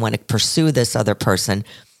think that we want to pursue this other person,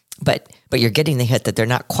 but you're getting the hit that they're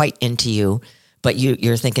not quite into you, but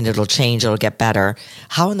you're thinking it'll change, it'll get better.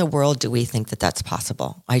 How in the world do we think that that's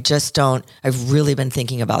possible? I just don't. I've really been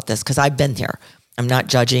thinking about this because I've been here. I'm not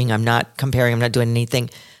judging. I'm not comparing. I'm not doing anything.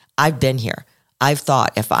 I've been here. I've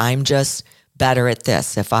thought, if I'm just better at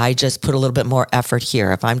this, if I just put a little bit more effort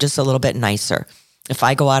here, if I'm just a little bit nicer, if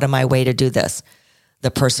I go out of my way to do this,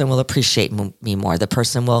 the person will appreciate me more. The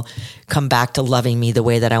person will come back to loving me the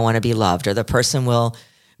way that I want to be loved, or the person will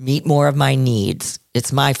meet more of my needs.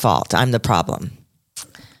 It's my fault. I'm the problem.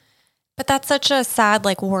 But that's such a sad,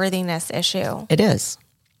 worthiness issue. It is.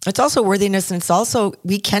 It's also worthiness, and it's also,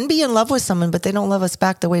 we can be in love with someone, but they don't love us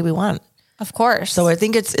back the way we want. Of course. So I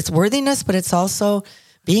think it's worthiness, but it's also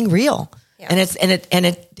being real. Yeah. And it's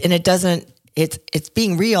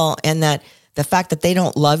being real, and that the fact that they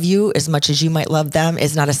don't love you as much as you might love them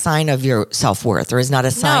is not a sign of your self-worth, or is not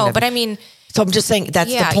a sign of... but I mean... So I'm just saying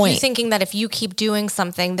that's the point. You're thinking that if you keep doing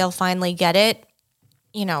something, they'll finally get it.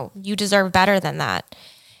 You deserve better than that.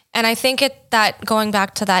 And I think that going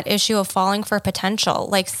back to that issue of falling for potential,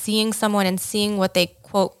 like seeing someone and seeing what they,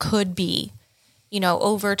 quote, could be,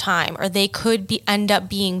 over time, or they could end up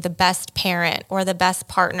being the best parent or the best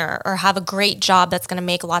partner, or have a great job that's going to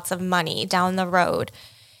make lots of money down the road.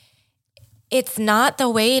 It's not the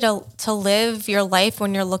way to live your life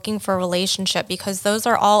when you're looking for a relationship, because those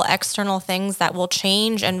are all external things that will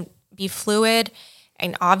change and be fluid.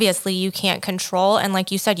 And obviously you can't control. And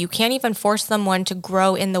like you said, you can't even force someone to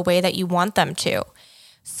grow in the way that you want them to.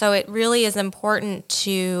 So it really is important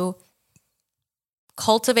to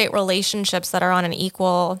cultivate relationships that are on an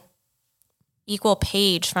equal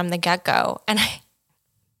page from the get-go. And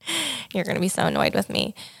you're going to be so annoyed with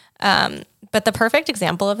me. But the perfect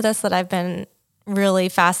example of this that I've been really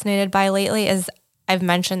fascinated by lately is, I've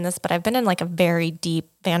mentioned this, but I've been in a very deep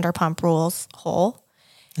Vanderpump Rules hole.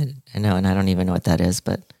 I know, and I don't even know what that is,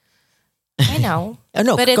 but... I know. Oh,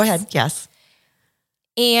 no, go ahead. Yes.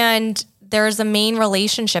 And there's a main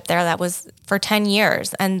relationship there that was for 10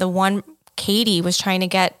 years. And the one, Katie, was trying to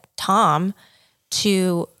get Tom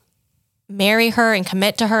to marry her and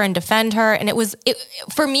commit to her and defend her. And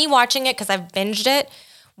for me watching it, because I've binged it,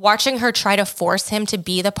 watching her try to force him to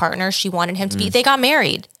be the partner she wanted him to be. They got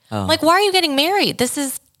married. Oh. Why are you getting married? This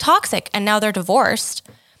is toxic. And now they're divorced.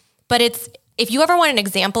 But if you ever want an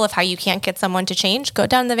example of how you can't get someone to change, go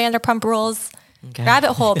down the Vanderpump Rules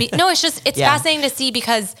rabbit hole. It's fascinating to see,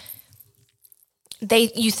 because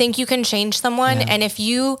you think you can change someone. Yeah. And if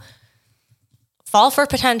you fall for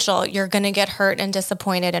potential, you're going to get hurt and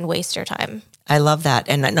disappointed and waste your time. I love that.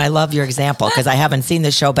 And I love your example, because I haven't seen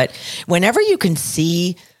the show, but whenever you can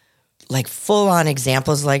see full on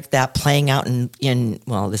examples like that playing out in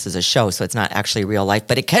well, this is a show, so it's not actually real life,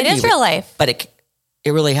 but it is real life. But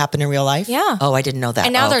it really happened in real life? Yeah. Oh, I didn't know that.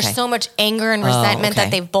 And now there's so much anger and resentment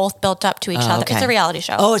that they've both built up to each other. Okay. It's a reality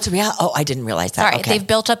show. Oh, it's a reality. Oh, I didn't realize that. Sorry, okay. They've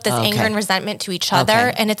built up this anger and resentment to each other.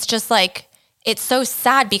 Okay. And it's just it's so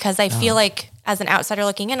sad, because I feel as an outsider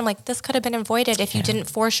looking in, I'm this could have been avoided if you didn't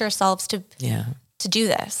force yourselves to do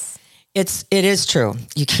this. It is true.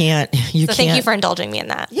 You can't. Thank you for indulging me in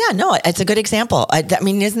that. Yeah, no, it's a good example. I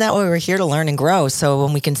mean, isn't that why we're here, to learn and grow? So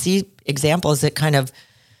when we can see examples that kind of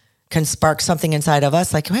can spark something inside of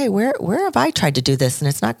us like, hey, where have I tried to do this and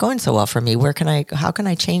it's not going so well for me? How can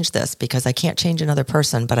I change this? Because I can't change another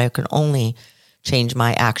person, but I can only change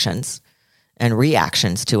my actions and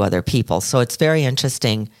reactions to other people. So it's very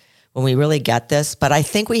interesting when we really get this, but I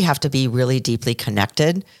think we have to be really deeply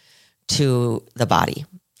connected to the body.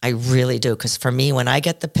 I really do. Because for me, when I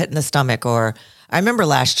get the pit in the stomach, or I remember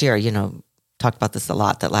last year, talked about this a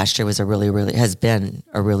lot, that last year was has been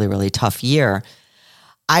a really, really tough year.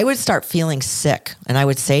 I would start feeling sick, and I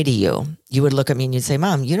would say to you, you would look at me and you'd say,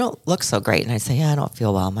 Mom, you don't look so great. And I'd say, yeah, I don't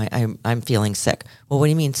feel well. I'm feeling sick. Well, what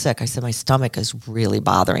do you mean sick? I said, my stomach is really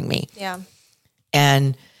bothering me. Yeah.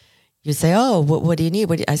 And you'd say, oh, what do you need?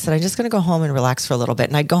 I said, I'm just going to go home and relax for a little bit.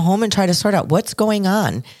 And I'd go home and try to sort out what's going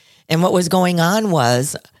on. And what was going on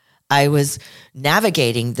was I was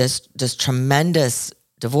navigating this tremendous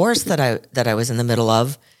divorce that I was in the middle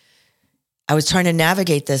of. I was trying to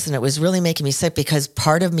navigate this, and it was really making me sick because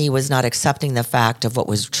part of me was not accepting the fact of what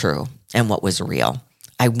was true and what was real.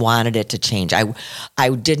 I wanted it to change. I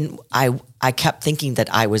kept thinking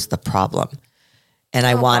that I was the problem, and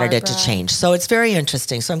I wanted it to change. So it's very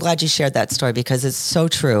interesting. So I'm glad you shared that story because it's so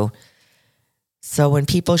true. So when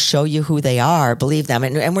people show you who they are, believe them.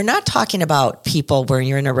 And we're not talking about people where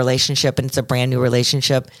you're in a relationship and it's a brand new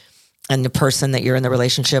relationship, and the person that you're in the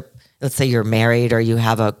relationship, let's say you're married or you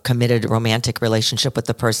have a committed romantic relationship with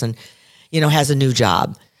the person, has a new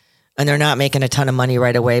job and they're not making a ton of money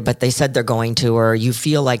right away, but they said they're going to, or you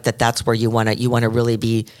feel like that's where you want to really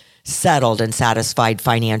be settled and satisfied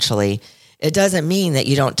financially. It doesn't mean that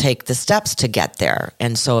you don't take the steps to get there.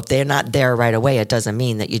 And so if they're not there right away, it doesn't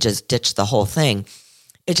mean that you just ditch the whole thing.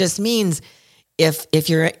 It just means if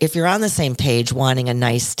you're on the same page wanting a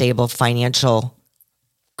nice, stable financial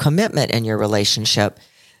commitment in your relationship,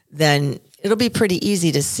 then it'll be pretty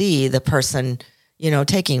easy to see the person,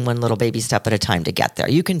 taking one little baby step at a time to get there.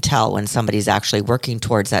 You can tell when somebody's actually working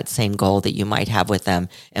towards that same goal that you might have with them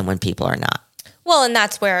and when people are not. Well, and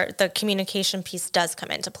that's where the communication piece does come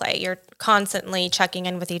into play. You're constantly checking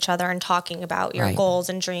in with each other and talking about your goals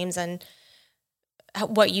and dreams and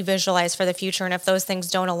what you visualize for the future. And if those things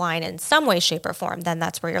don't align in some way, shape, or form, then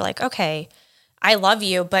that's where you're like, okay, I love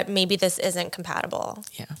you, but maybe this isn't compatible.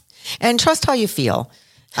 Yeah. And trust how you feel.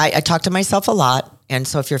 I talk to myself a lot. And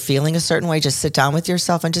so if you're feeling a certain way, just sit down with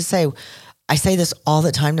yourself and just say, I say this all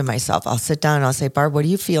the time to myself. I'll sit down and I'll say, Barb, what are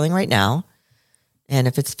you feeling right now? And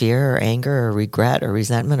if it's fear or anger or regret or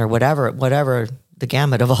resentment or whatever the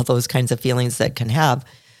gamut of all those kinds of feelings that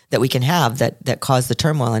we can have that cause the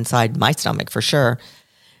turmoil inside my stomach for sure.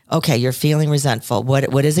 Okay, you're feeling resentful.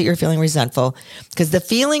 What is it you're feeling resentful? Because the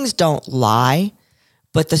feelings don't lie,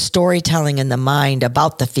 but the storytelling in the mind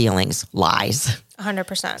about the feelings lies.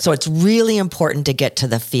 100%. So it's really important to get to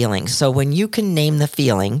the feeling. So when you can name the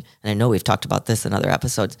feeling, and I know we've talked about this in other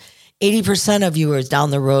episodes, 80% of you is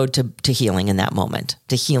down the road to healing in that moment,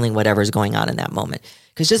 to healing whatever's going on in that moment.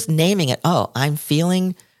 Because just naming it, oh, I'm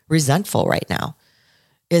feeling resentful right now,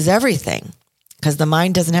 is everything. Because the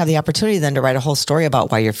mind doesn't have the opportunity then to write a whole story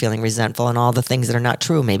about why you're feeling resentful and all the things that are not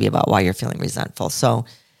true maybe about why you're feeling resentful. So,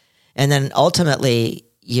 and then ultimately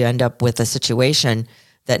you end up with a situation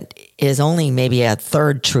that is only maybe a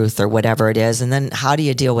third truth or whatever it is. And then how do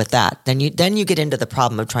you deal with that? Then you get into the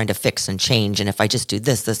problem of trying to fix and change. And if I just do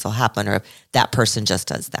this, this will happen. Or if that person just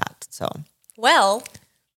does that. So, well,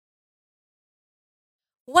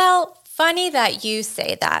 funny that you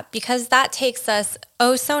say that, because that takes us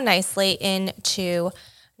oh so nicely into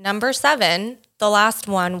number 7, the last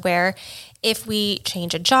one, where if we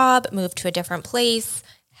change a job, move to a different place,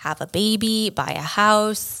 have a baby, buy a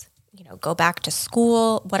house, go back to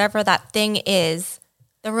school, whatever that thing is,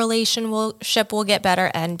 the relationship will get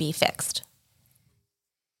better and be fixed.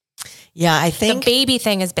 Yeah, I think the baby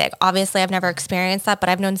thing is big. Obviously, I've never experienced that, but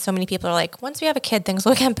I've known so many people are like, once we have a kid, things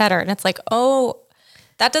will get better. And it's like, oh,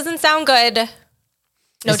 that doesn't sound good.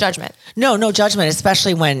 No judgment. No judgment,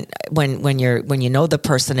 especially when you know the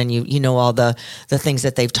person and you know all the things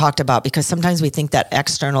that they've talked about, because sometimes we think that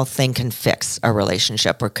external thing can fix a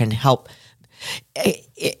relationship or can help.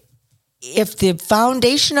 If the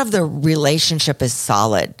foundation of the relationship is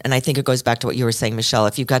solid, and I think it goes back to what you were saying, Michelle,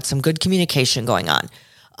 if you've got some good communication going on,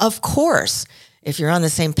 of course, if you're on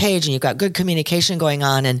the same page and you've got good communication going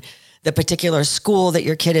on and the particular school that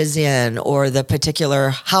your kid is in or the particular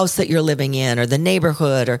house that you're living in or the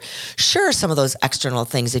neighborhood or sure, some of those external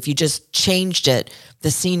things, if you just changed it,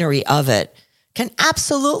 the scenery of it can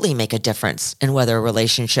absolutely make a difference in whether a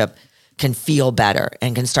relationship can feel better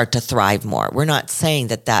and can start to thrive more. We're not saying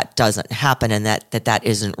that doesn't happen and that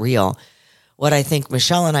isn't real. What I think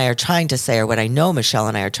Michelle and I are trying to say, or what I know Michelle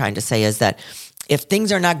and I are trying to say, is that if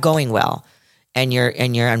things are not going well and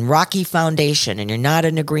you're on rocky foundation and you're not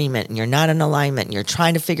in agreement and you're not in alignment and you're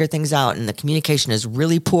trying to figure things out and the communication is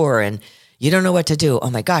really poor and you don't know what to do. Oh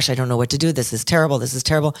my gosh, I don't know what to do. This is terrible. This is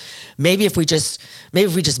terrible. Maybe if we just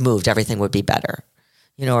moved, everything would be better.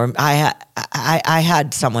 You know, or I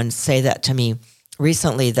had someone say that to me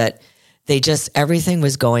recently, that everything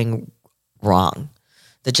was going wrong.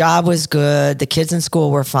 The job was good. The kids in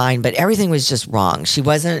school were fine, but everything was just wrong.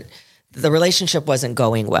 The relationship wasn't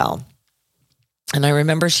going well. And I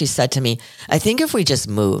remember she said to me, I think if we just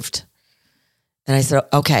moved. And I said,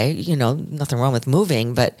 okay, you know, nothing wrong with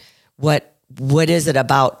moving, but what is it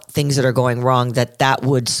about things that are going wrong that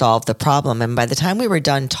would solve the problem? And by the time we were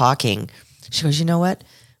done talking, she goes, you know what?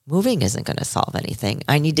 Moving isn't going to solve anything.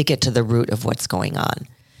 I need to get to the root of what's going on.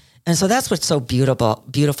 And so that's what's so beautiful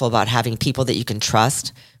about having people that you can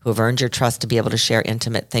trust, who have earned your trust to be able to share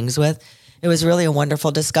intimate things with. It was really a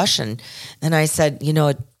wonderful discussion. And I said, you know,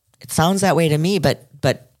 it sounds that way to me, but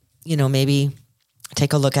you know, maybe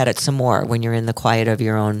take a look at it some more when you're in the quiet of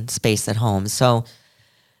your own space at home. So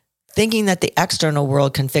thinking that the external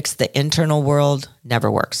world can fix the internal world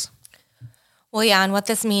never works. Well, yeah, and what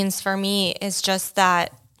this means for me is just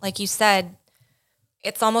that, like you said,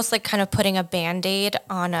 it's almost like kind of putting a Band-Aid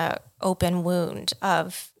on a open wound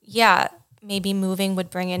of, yeah, maybe moving would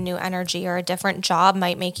bring in new energy, or a different job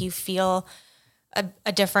might make you feel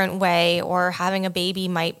a different way, or having a baby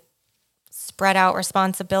might spread out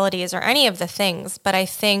responsibilities, or any of the things. But I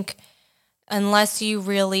think unless you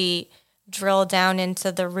really drill down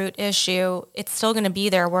into the root issue, it's still going to be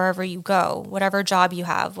there wherever you go, whatever job you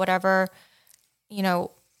have, whatever, you know,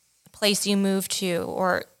 place you move to,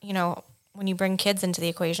 or, you know, when you bring kids into the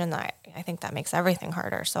equation, I think that makes everything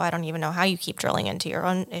harder. So I don't even know how you keep drilling into your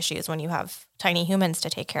own issues when you have tiny humans to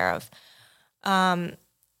take care of.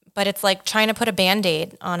 But it's like trying to put a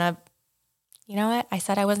Band-Aid on a, you know what? I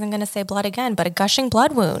said I wasn't going to say blood again, but a gushing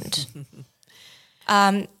blood wound.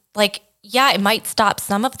 Like, yeah, it might stop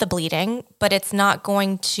some of the bleeding, but it's not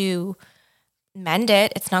going to mend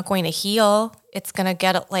it. It's not going to heal. It's going to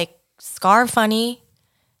get like scar funny.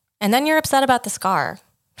 And then you're upset about the scar.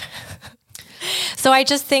 So I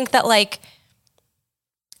just think that, like,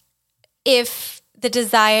 if the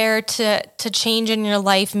desire to change in your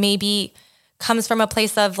life maybe comes from a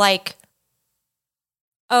place of like,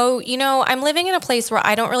 oh, you know, I'm living in a place where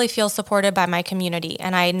I don't really feel supported by my community,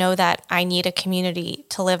 and I know that I need a community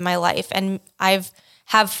to live my life. And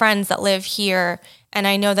have friends that live here, and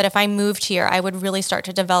I know that if I moved here, I would really start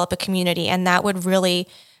to develop a community, and that would really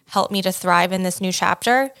help me to thrive in this new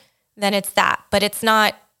chapter. Then it's that. But it's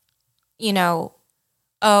not, you know,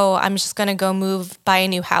 oh, I'm just going to go buy a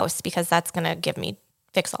new house because that's going to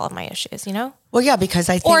fix all of my issues, you know? Well, yeah, because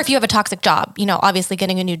I think... Or if you have a toxic job, you know, obviously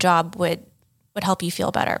getting a new job would help you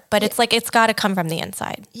feel better. But it's like, it's got to come from the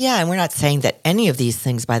inside. Yeah, and we're not saying that any of these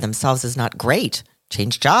things by themselves is not great.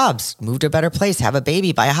 Change jobs, move to a better place, have a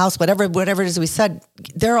baby, buy a house, whatever it is we said.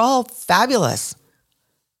 They're all fabulous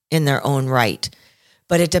in their own right.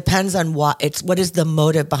 But it depends on what is the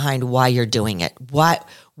motive behind why you're doing it. What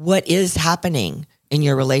is happening in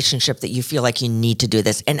your relationship that you feel like you need to do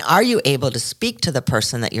this? And are you able to speak to the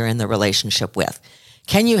person that you're in the relationship with?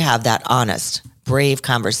 Can you have that honest, brave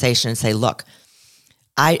conversation and say, look,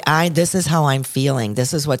 this is how I'm feeling.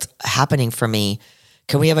 This is what's happening for me.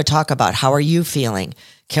 Can we have a talk about how are you feeling?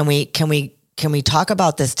 Can we talk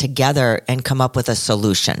about this together and come up with a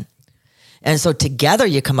solution? And so together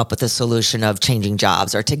you come up with a solution of changing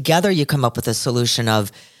jobs, or together you come up with a solution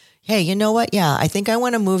of, hey, you know what? Yeah, I think I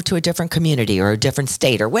want to move to a different community or a different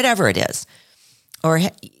state or whatever it is. Or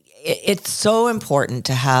it's so important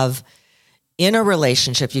to have, in a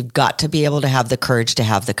relationship, you've got to be able to have the courage to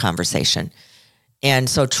have the conversation. And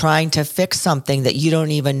so trying to fix something that you don't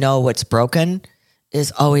even know what's broken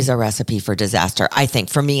is always a recipe for disaster. I think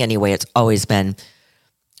for me anyway, it's always been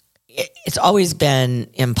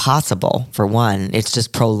impossible, for one. It's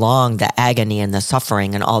just prolonged the agony and the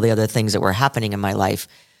suffering and all the other things that were happening in my life.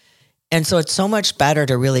 And so it's so much better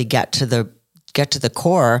to really get to the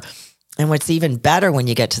core. And what's even better when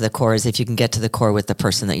you get to the core is if you can get to the core with the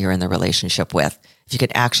person that you're in the relationship with. If you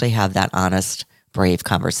can actually have that honest, brave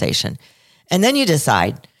conversation. And then you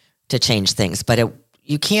decide to change things. But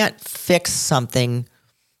you can't fix something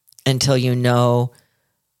until you know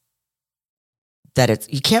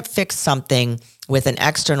that you can't fix something with an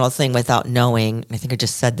external thing without knowing, I think I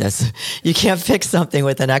just said this, you can't fix something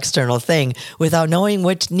with an external thing without knowing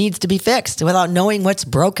what needs to be fixed, without knowing what's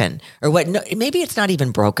broken, or maybe it's not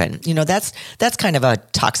even broken. You know, that's kind of a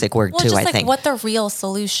toxic word too, I think. What the real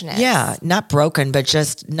solution is. Yeah, not broken, but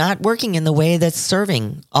just not working in the way that's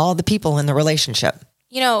serving all the people in the relationship.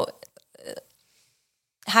 You know,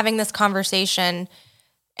 having this conversation,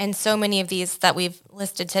 and so many of these that we've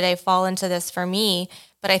listed today fall into this for me,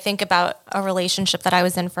 but I think about a relationship that I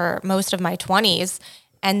was in for most of my 20s,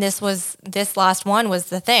 and this last one was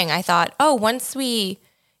the thing. I thought, oh, once we,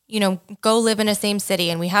 go live in a same city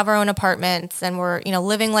and we have our own apartments and we're,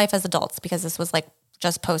 living life as adults, because this was like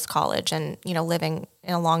just post-college and, living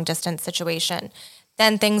in a long distance situation,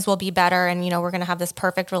 then things will be better and, we're going to have this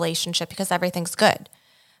perfect relationship because everything's good.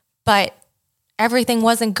 But everything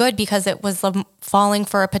wasn't good because it was falling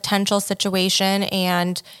for a potential situation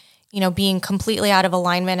and, being completely out of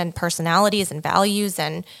alignment and personalities and values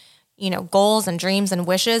and, goals and dreams and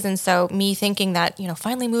wishes. And so me thinking that,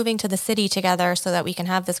 finally moving to the city together so that we can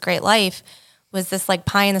have this great life was this like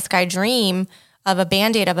pie in the sky dream of a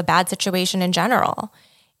Band-Aid of a bad situation in general.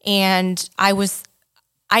 And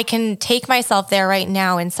I can take myself there right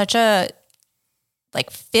now in such a like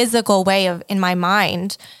physical way in my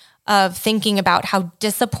mind of thinking about how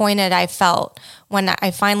disappointed I felt when I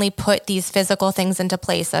finally put these physical things into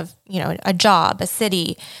place of, a job, a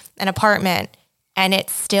city, an apartment, and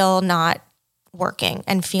it's still not working,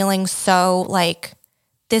 and feeling so like,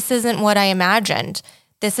 this isn't what I imagined.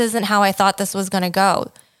 This isn't how I thought this was going to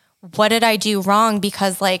go. What did I do wrong?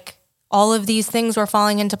 Because like all of these things were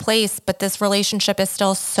falling into place, but this relationship is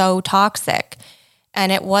still so toxic,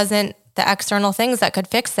 and it wasn't the external things that could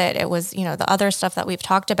fix it. It was, the other stuff that we've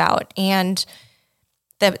talked about. And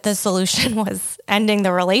the solution was ending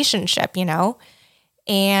the relationship,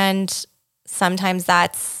 and sometimes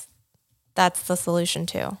that's the solution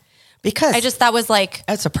too. Because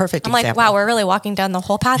that's a perfect example. Like, wow, we're really walking down the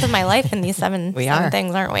whole path of my life in these seven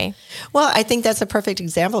things, aren't we? Well, I think that's a perfect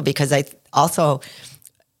example, because I also,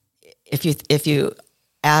 if you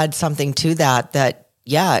add something to that,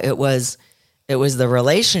 yeah, it was the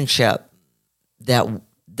relationship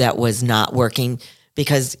that was not working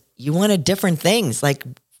because you wanted different things. Like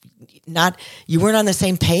you weren't on the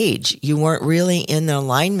same page. You weren't really in the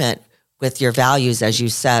alignment with your values, as you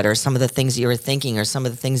said, or some of the things that you were thinking, or some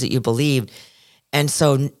of the things that you believed. And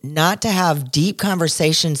so not to have deep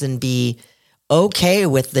conversations and be okay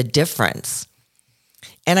with the difference.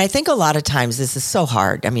 And I think a lot of times this is so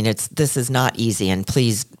hard. I mean, this is not easy. And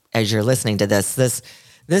please, as you're listening to this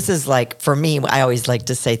is like, for me, I always like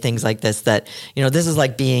to say things like this, that, this is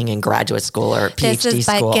like being in graduate school or PhD school. This is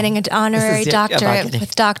like getting an honorary doctorate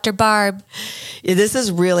with Dr. Barb. This is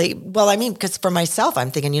really, well, I mean, because for myself,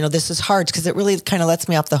 I'm thinking, this is hard, because it really kind of lets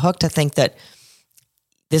me off the hook to think that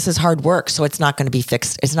this is hard work. So it's not going to be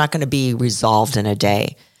fixed. It's not going to be resolved in a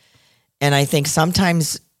day. And I think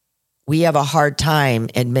sometimes we have a hard time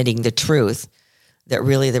admitting the truth that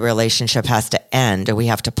really the relationship has to end or we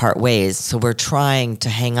have to part ways. So we're trying to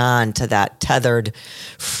hang on to that tethered,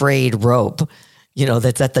 frayed rope,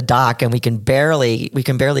 that's at the dock, and we can barely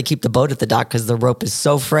keep the boat at the dock because the rope is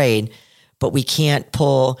so frayed, but we can't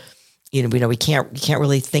pull, we can't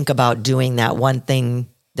really think about doing that one thing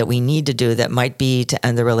that we need to do that might be to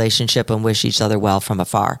end the relationship and wish each other well from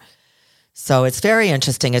afar. So it's very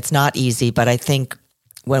interesting. It's not easy, but I think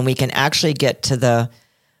when we can actually get to the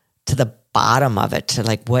bottom of it, to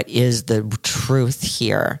like, what is the truth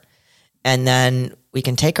here? And then we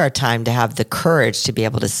can take our time to have the courage to be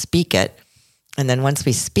able to speak it. And then once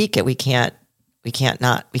we speak it, we can't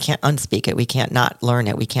unspeak it. We can't not learn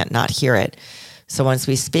it. We can't not hear it. So once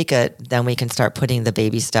we speak it, then we can start putting the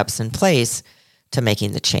baby steps in place to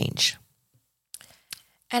making the change.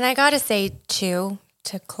 And I got to say too,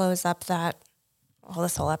 to close up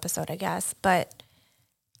this whole episode, I guess, but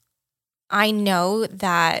I know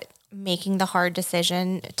that making the hard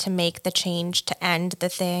decision to make the change to end the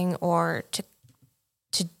thing, or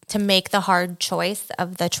to make the hard choice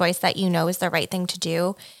of the choice that is the right thing to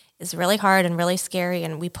do, is really hard and really scary.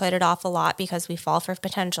 And we put it off a lot because we fall for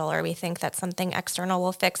potential, or we think that something external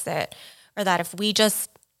will fix it, or that if we just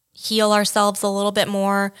heal ourselves a little bit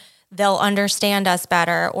more, they'll understand us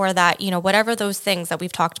better, or that, whatever those things that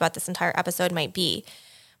we've talked about this entire episode might be.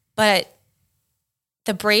 But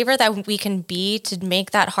the braver that we can be to make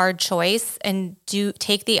that hard choice and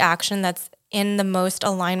take the action that's in the most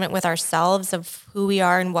alignment with ourselves of who we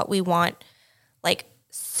are and what we want, like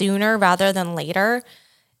sooner rather than later,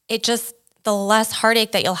 the less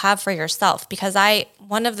heartache that you'll have for yourself. Because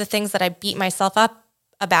one of the things that I beat myself up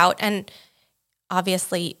about, and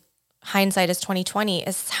obviously hindsight is 2020,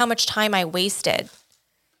 is how much time I wasted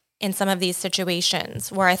in some of these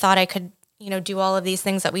situations where I thought I could do all of these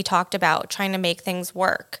things that we talked about, trying to make things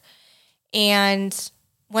work. And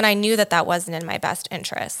when I knew that wasn't in my best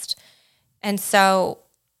interest. And so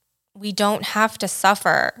we don't have to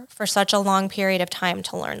suffer for such a long period of time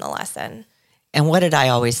to learn the lesson. And what did I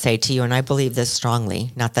always say to you? And I believe this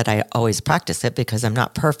strongly, not that I always practice it because I'm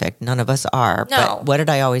not perfect. None of us are. No. But what did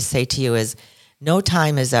I always say to you is no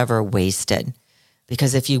time is ever wasted.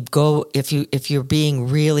 Because if you're being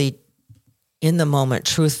really in the moment,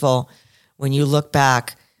 truthful, when you look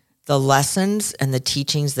back, the lessons and the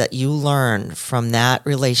teachings that you learn from that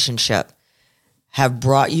relationship have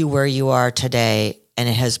brought you where you are today, and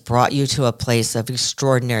it has brought you to a place of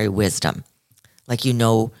extraordinary wisdom. Like you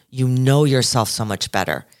know yourself so much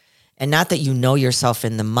better. And not that you know yourself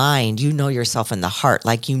in the mind, you know yourself in the heart,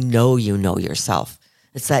 like you know yourself.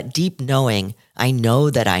 It's that deep knowing, I know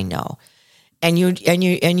that I know. And you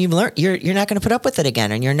learn you're not going to put up with it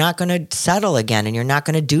again, and you're not going to settle again, and you're not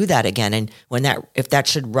going to do that again. And if that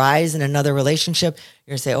should rise in another relationship,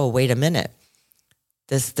 you're going to say, "Oh, wait a minute.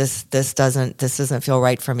 This doesn't feel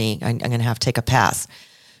right for me. I'm going to have to take a pass."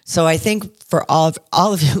 So I think for all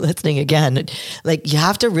of you listening again, like you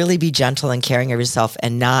have to really be gentle and caring of yourself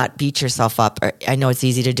and not beat yourself up. I know it's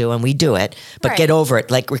easy to do and we do it, but get over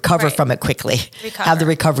it. Like recover from it quickly. Have the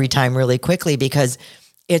recovery time really quickly because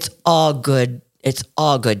it's all good. It's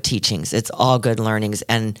all good teachings. It's all good learnings.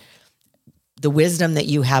 And the wisdom that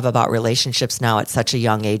you have about relationships now at such a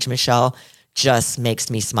young age, Michelle, just makes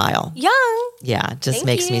me smile. Young. Yeah, just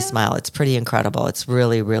makes me smile. It's pretty incredible. It's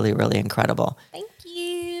really, really, really incredible. Thank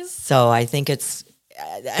you. So I think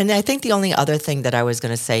and I think the only other thing that I was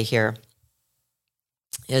going to say here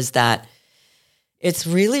is that it's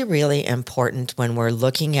really, really important when we're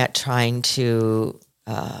looking at trying to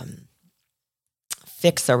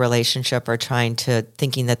fix a relationship or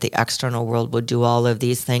thinking that the external world would do all of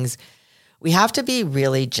these things. We have to be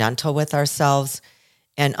really gentle with ourselves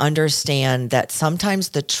and understand that sometimes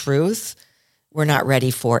the truth we're not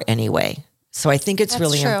ready for anyway. So I think it's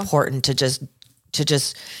really important to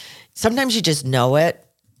just sometimes you just know it,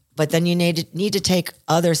 but then you need to take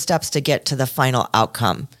other steps to get to the final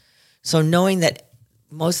outcome. So knowing that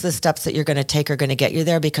most of the steps that you're going to take are going to get you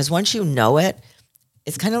there, because once you know it,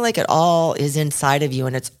 it's kind of like it all is inside of you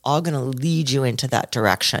and it's all going to lead you into that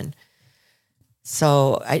direction.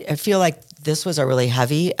 So I feel like this was a really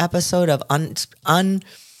heavy episode of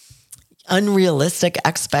unrealistic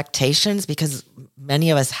expectations, because many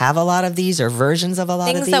of us have a lot of these or versions of a lot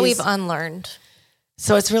of these. Things that we've unlearned.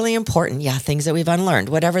 So it's really important. Yeah, things that we've unlearned,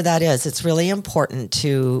 whatever that is, it's really important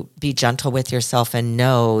to be gentle with yourself and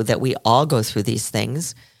know that we all go through these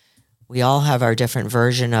things. We all have our different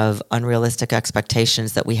version of unrealistic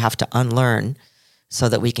expectations that we have to unlearn so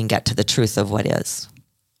that we can get to the truth of what is.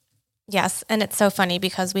 Yes. And it's so funny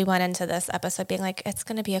because we went into this episode being like, it's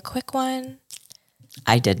going to be a quick one.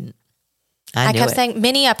 I didn't. I kept saying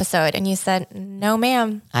mini episode and you said, no,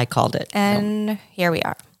 ma'am. I called it. And here we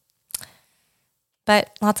are.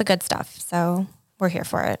 But lots of good stuff. So we're here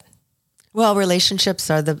for it. Well, we're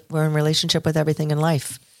in relationship with everything in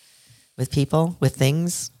life, with people, with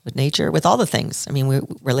things, with nature, with all the things. I mean,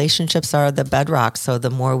 relationships are the bedrock. So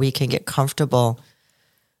the more we can get comfortable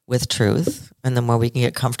with truth and the more we can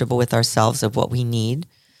get comfortable with ourselves of what we need,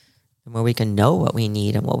 the more we can know what we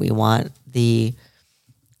need and what we want, the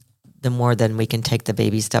more then we can take the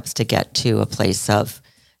baby steps to get to a place of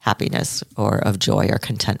happiness or of joy or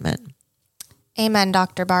contentment. Amen,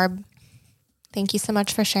 Dr. Barb. Thank you so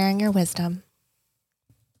much for sharing your wisdom.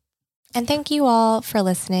 And thank you all for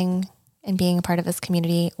listening and being a part of this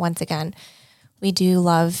community once again. We do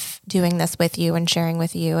love doing this with you and sharing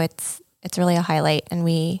with you. It's really a highlight, and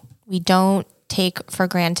we don't take for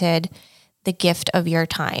granted the gift of your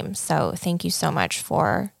time. So thank you so much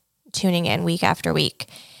for tuning in week after week.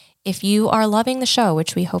 If you are loving the show,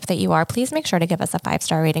 which we hope that you are, please make sure to give us a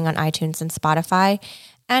 5-star rating on iTunes and Spotify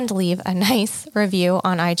and leave a nice review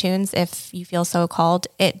on iTunes if you feel so called.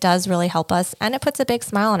 It does really help us, and it puts a big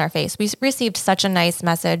smile on our face. We received such a nice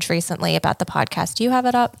message recently about the podcast. Do you have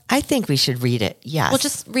it up? I think we should read it. Yes. We'll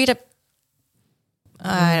just read it.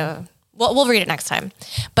 We'll read it next time.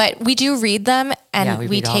 But we do read them, and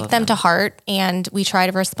we take them to heart, and we try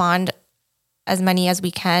to respond as many as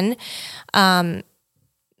we can.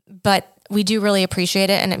 But we do really appreciate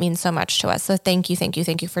it, and it means so much to us. So thank you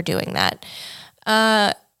for doing that.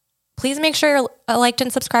 Please make sure you're liked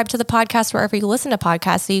and subscribed to the podcast wherever you listen to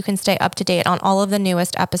podcasts so you can stay up to date on all of the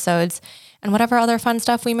newest episodes and whatever other fun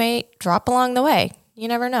stuff we may drop along the way. You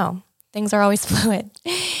never know. Things are always fluid.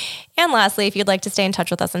 And lastly, if you'd like to stay in touch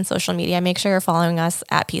with us on social media, make sure you're following us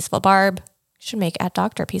at Peaceful Barb. Should make at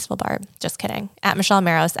Dr. Peaceful Barb. Just kidding. At Michelle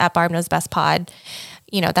Maros, at Barb Knows Best Pod.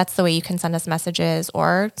 That's the way you can send us messages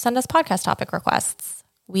or send us podcast topic requests.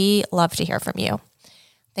 We love to hear from you.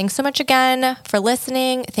 Thanks so much again for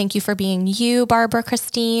listening. Thank you for being you, Barbara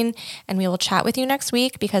Christine. And we will chat with you next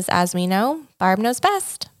week because, as we know, Barb knows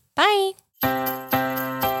best. Bye.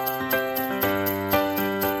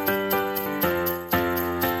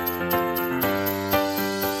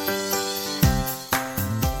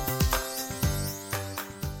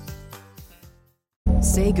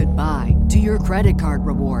 Say goodbye to your credit card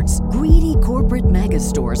rewards. Greedy corporate mega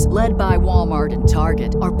stores, led by Walmart and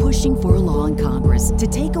Target, are pushing for a law in Congress to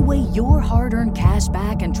take away your hard-earned cash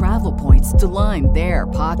back and travel points to line their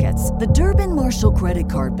pockets. The Durbin-Marshall credit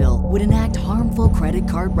card bill would enact harmful credit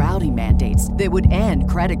card routing mandates that would end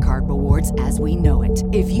credit card rewards as we know it.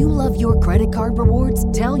 If you love your credit card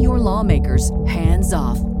rewards, tell your lawmakers, hands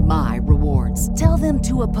off my rewards. Tell them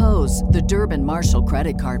to oppose the Durbin-Marshall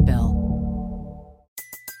credit card bill.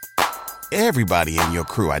 Everybody in your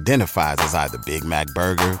crew identifies as either Big Mac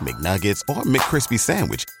Burger, McNuggets, or McCrispy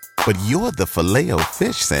Sandwich. But you're the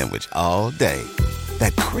Filet-O-Fish Sandwich all day.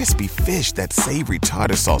 That crispy fish, that savory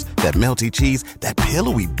tartar sauce, that melty cheese, that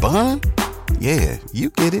pillowy bun. Yeah,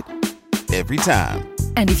 you get it. Every time.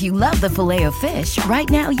 And if you love the Filet-O-Fish, right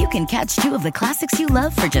now you can catch two of the classics you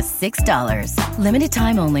love for just $6. Limited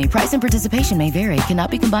time only. Price and participation may vary. Cannot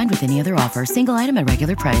be combined with any other offer. Single item at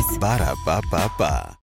regular price. Ba-da-ba-ba-ba.